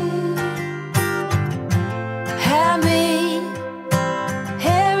orchid. Have me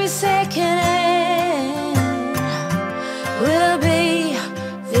every second, and we'll be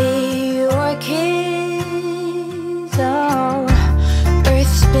the orchids. Oh,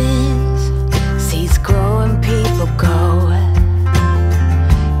 earth spins, seeds grow and people go.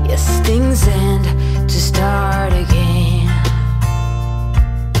 Yes, things end to start again.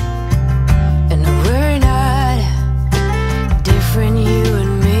 And we're not different, you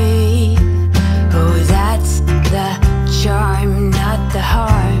and me. Oh, that's the charm, not the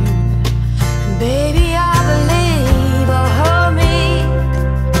harm. Baby, I believe. Oh, hold me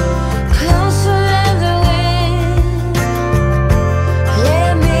closer than the wind.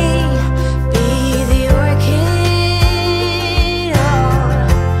 Let me be the orchid. Oh,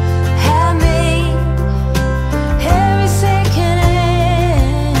 have me every second,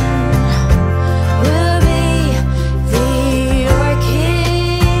 and we'll be the orchids.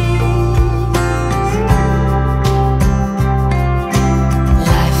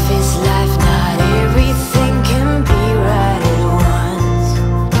 Life is life, not everything can be right at once.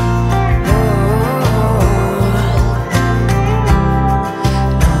 Oh,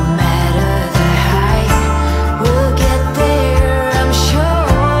 no matter the height, we'll get there, I'm sure.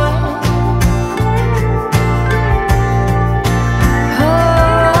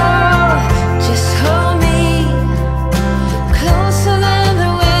 Oh, just hold me closer than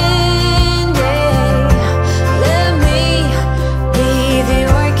the wind. Yeah. Let me be the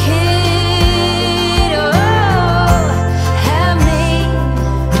orchid. Oh, have me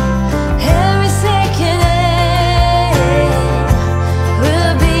every second, and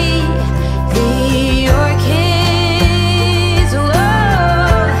we'll be the orchids. Oh,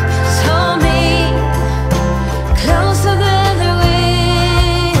 just hold me closer than the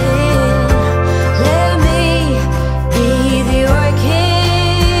wind. Let me be the orchid.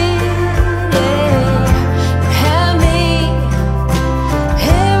 Have me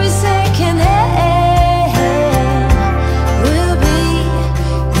every second, and we'll be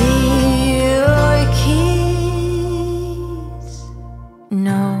the orchids.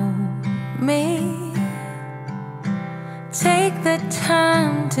 Know me. Take the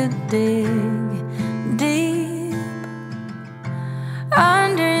time to dig deep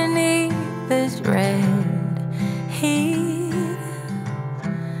underneath this red heat.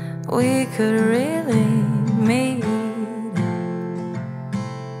 We could really meet.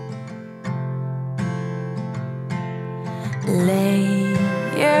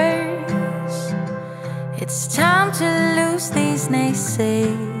 Layers. It's time to lose these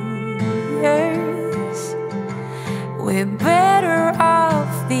naysayers. We're better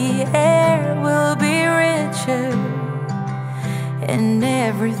off, the air will be richer, and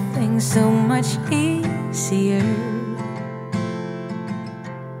everything's so much easier.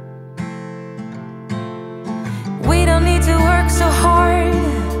 We don't need to work so hard.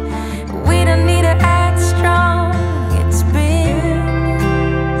 We don't need to act strong. It's been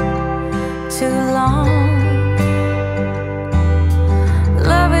too long.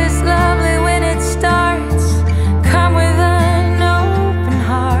 Love is lovely when it starts. Come with an open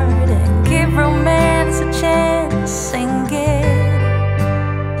heart and give romance a chance and get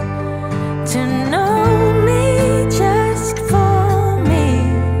to know me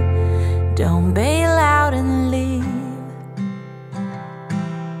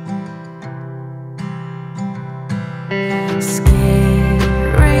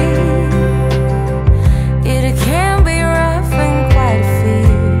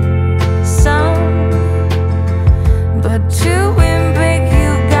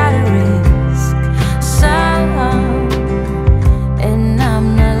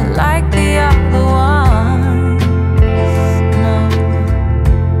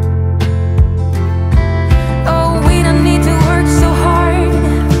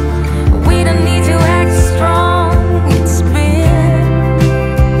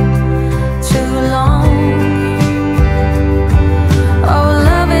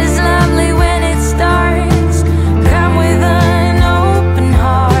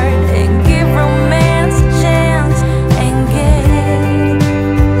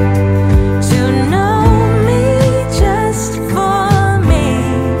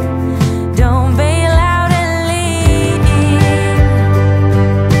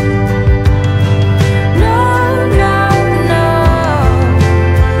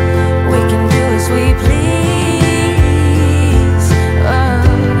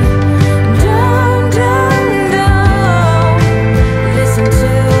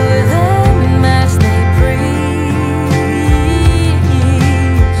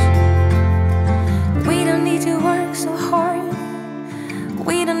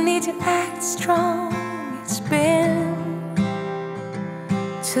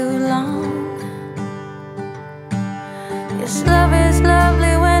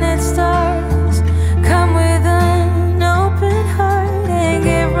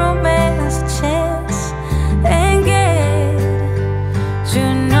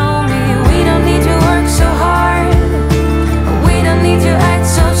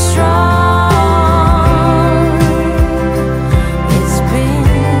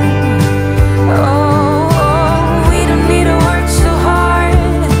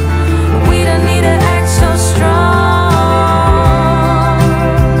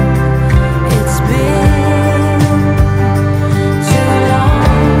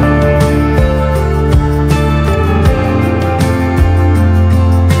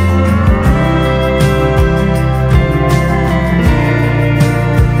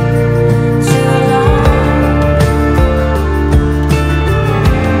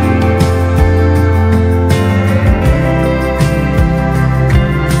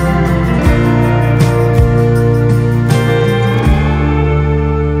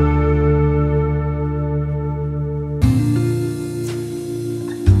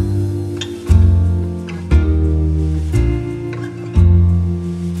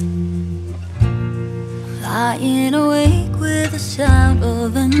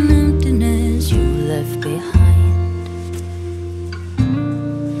of an emptiness you left behind.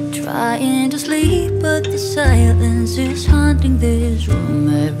 Trying to sleep, but the silence is haunting this room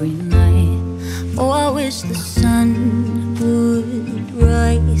every night. Oh, I wish the sun would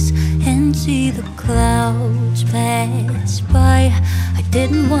rise and see the clouds pass by. I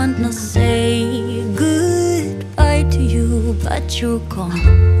didn't want to say goodbye to you, but you're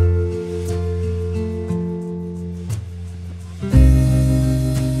gone.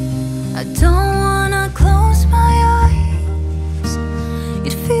 I don't wanna close my eyes.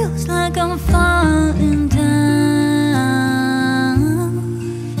 It feels like I'm falling down,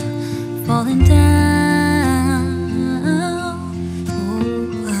 falling down. Oh,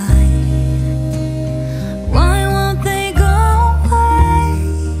 why won't they go away?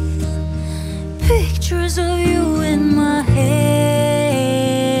 Pictures of you in my head.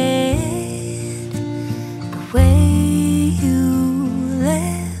 The way you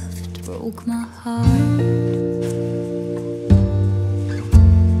left broke my heart.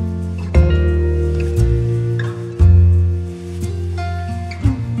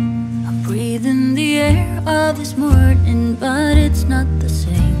 I'm breathing the air of this morning, but it's not the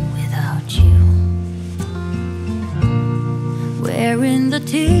same without you. Wearing the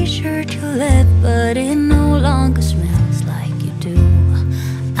t-shirt you left, but it no longer smells like you do.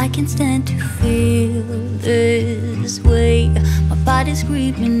 I can't stand to feel this way. My body's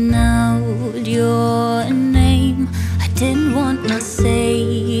screaming out your name. I didn't want to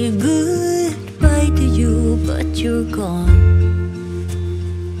say goodbye to you, but you're gone.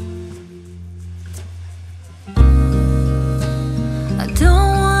 I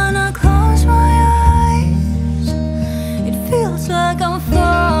don't wanna close my eyes. It feels like I'm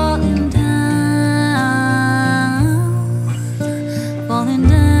falling down, falling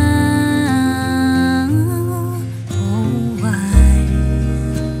down. Oh,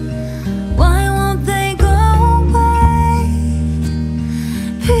 why won't they go away?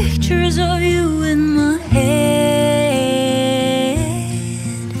 Pictures of you in my head.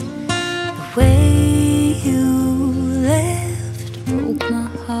 The way you left broke my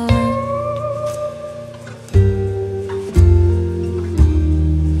heart.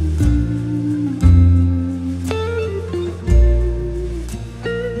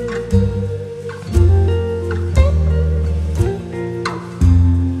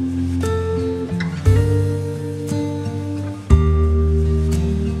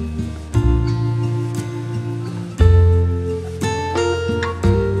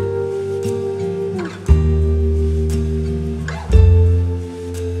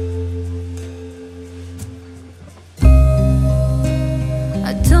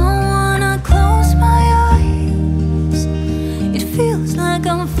 I don't wanna close my eyes. It feels like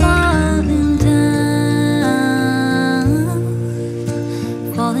I'm falling down,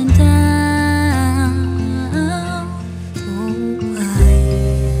 falling down. Oh,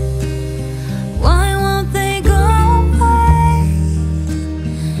 why won't they go away?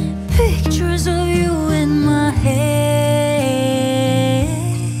 Pictures of you in my head.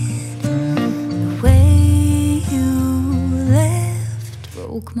 The way you left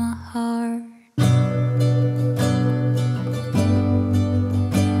broke my heart.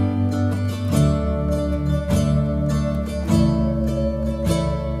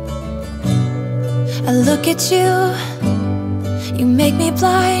 I look at you, you make me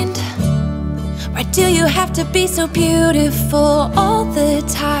blind. Why do you have to be so beautiful all the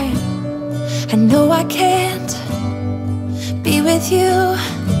time? I know I can't be with you.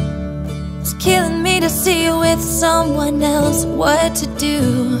 It's killing me to see you with someone else. What to do?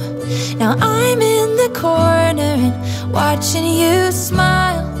 Now I'm in the corner and watching you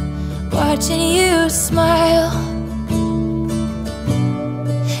smile, watching you smile.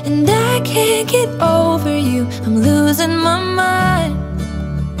 And I can't get over you, I'm losing my mind.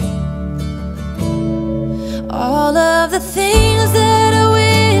 All of the things that I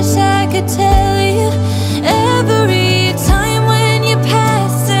wish I could tell you. Every time when you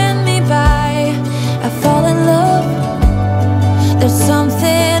passing me by, I fall in love. There's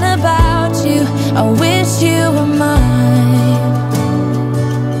something about you, I wish you were mine.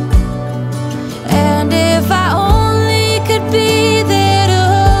 And if I only could be there to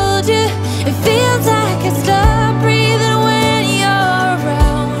hold you, it feels like I stop breathing when you're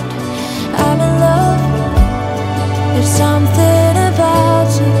around. I'm in love. There's something about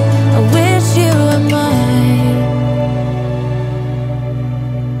you, I wish you were mine.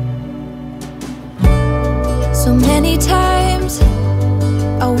 So many times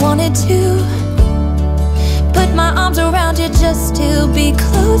I wanted to put my arms around you just to be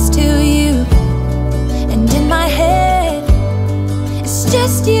close to you. And in my head, it's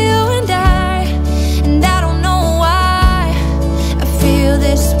just you and I don't know why I feel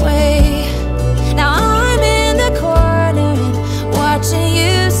this way. Now I'm in the corner and watching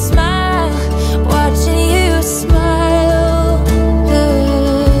you smile, watching you smile.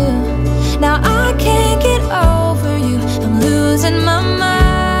 Now I can't get over you, I'm losing my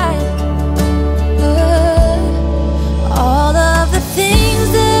mind. All of the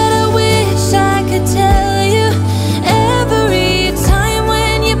things that I wish I could tell you, every time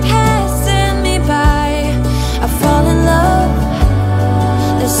when you're passing me by, I fall in love.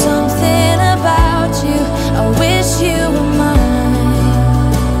 There's something about you, I wish you were mine.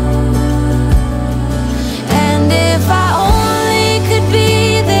 And if I only could be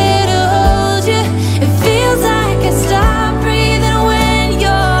there to hold you, it feels like I stop breathing when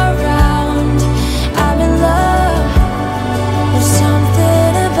you're around. I'm in love. There's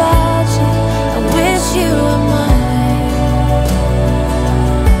something about you, I wish you were mine.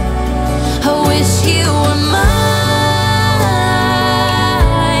 I wish you were mine.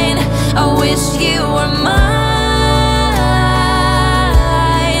 I wish you were mine.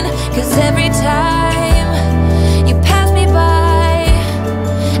 'Cause every time you pass me by,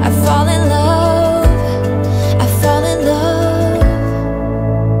 I fall in love. I fall in love.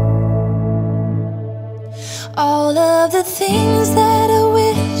 All of the things that I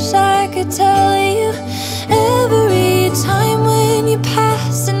wish I could tell you, every time when you're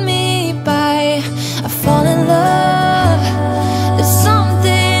passing me by, I fall in love. There's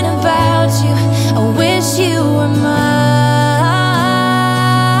something about you, I wish you were mine.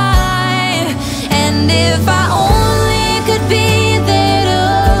 And if I only could be there to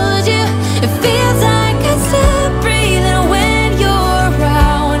hold you, it feels like I stop breathing when you're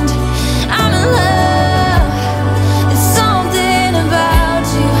around. I'm in love. There's something about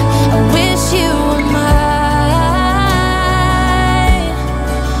you, I wish you were mine.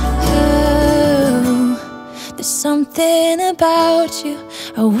 Ooh, there's something about you,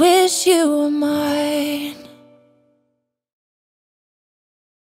 I wish you were mine.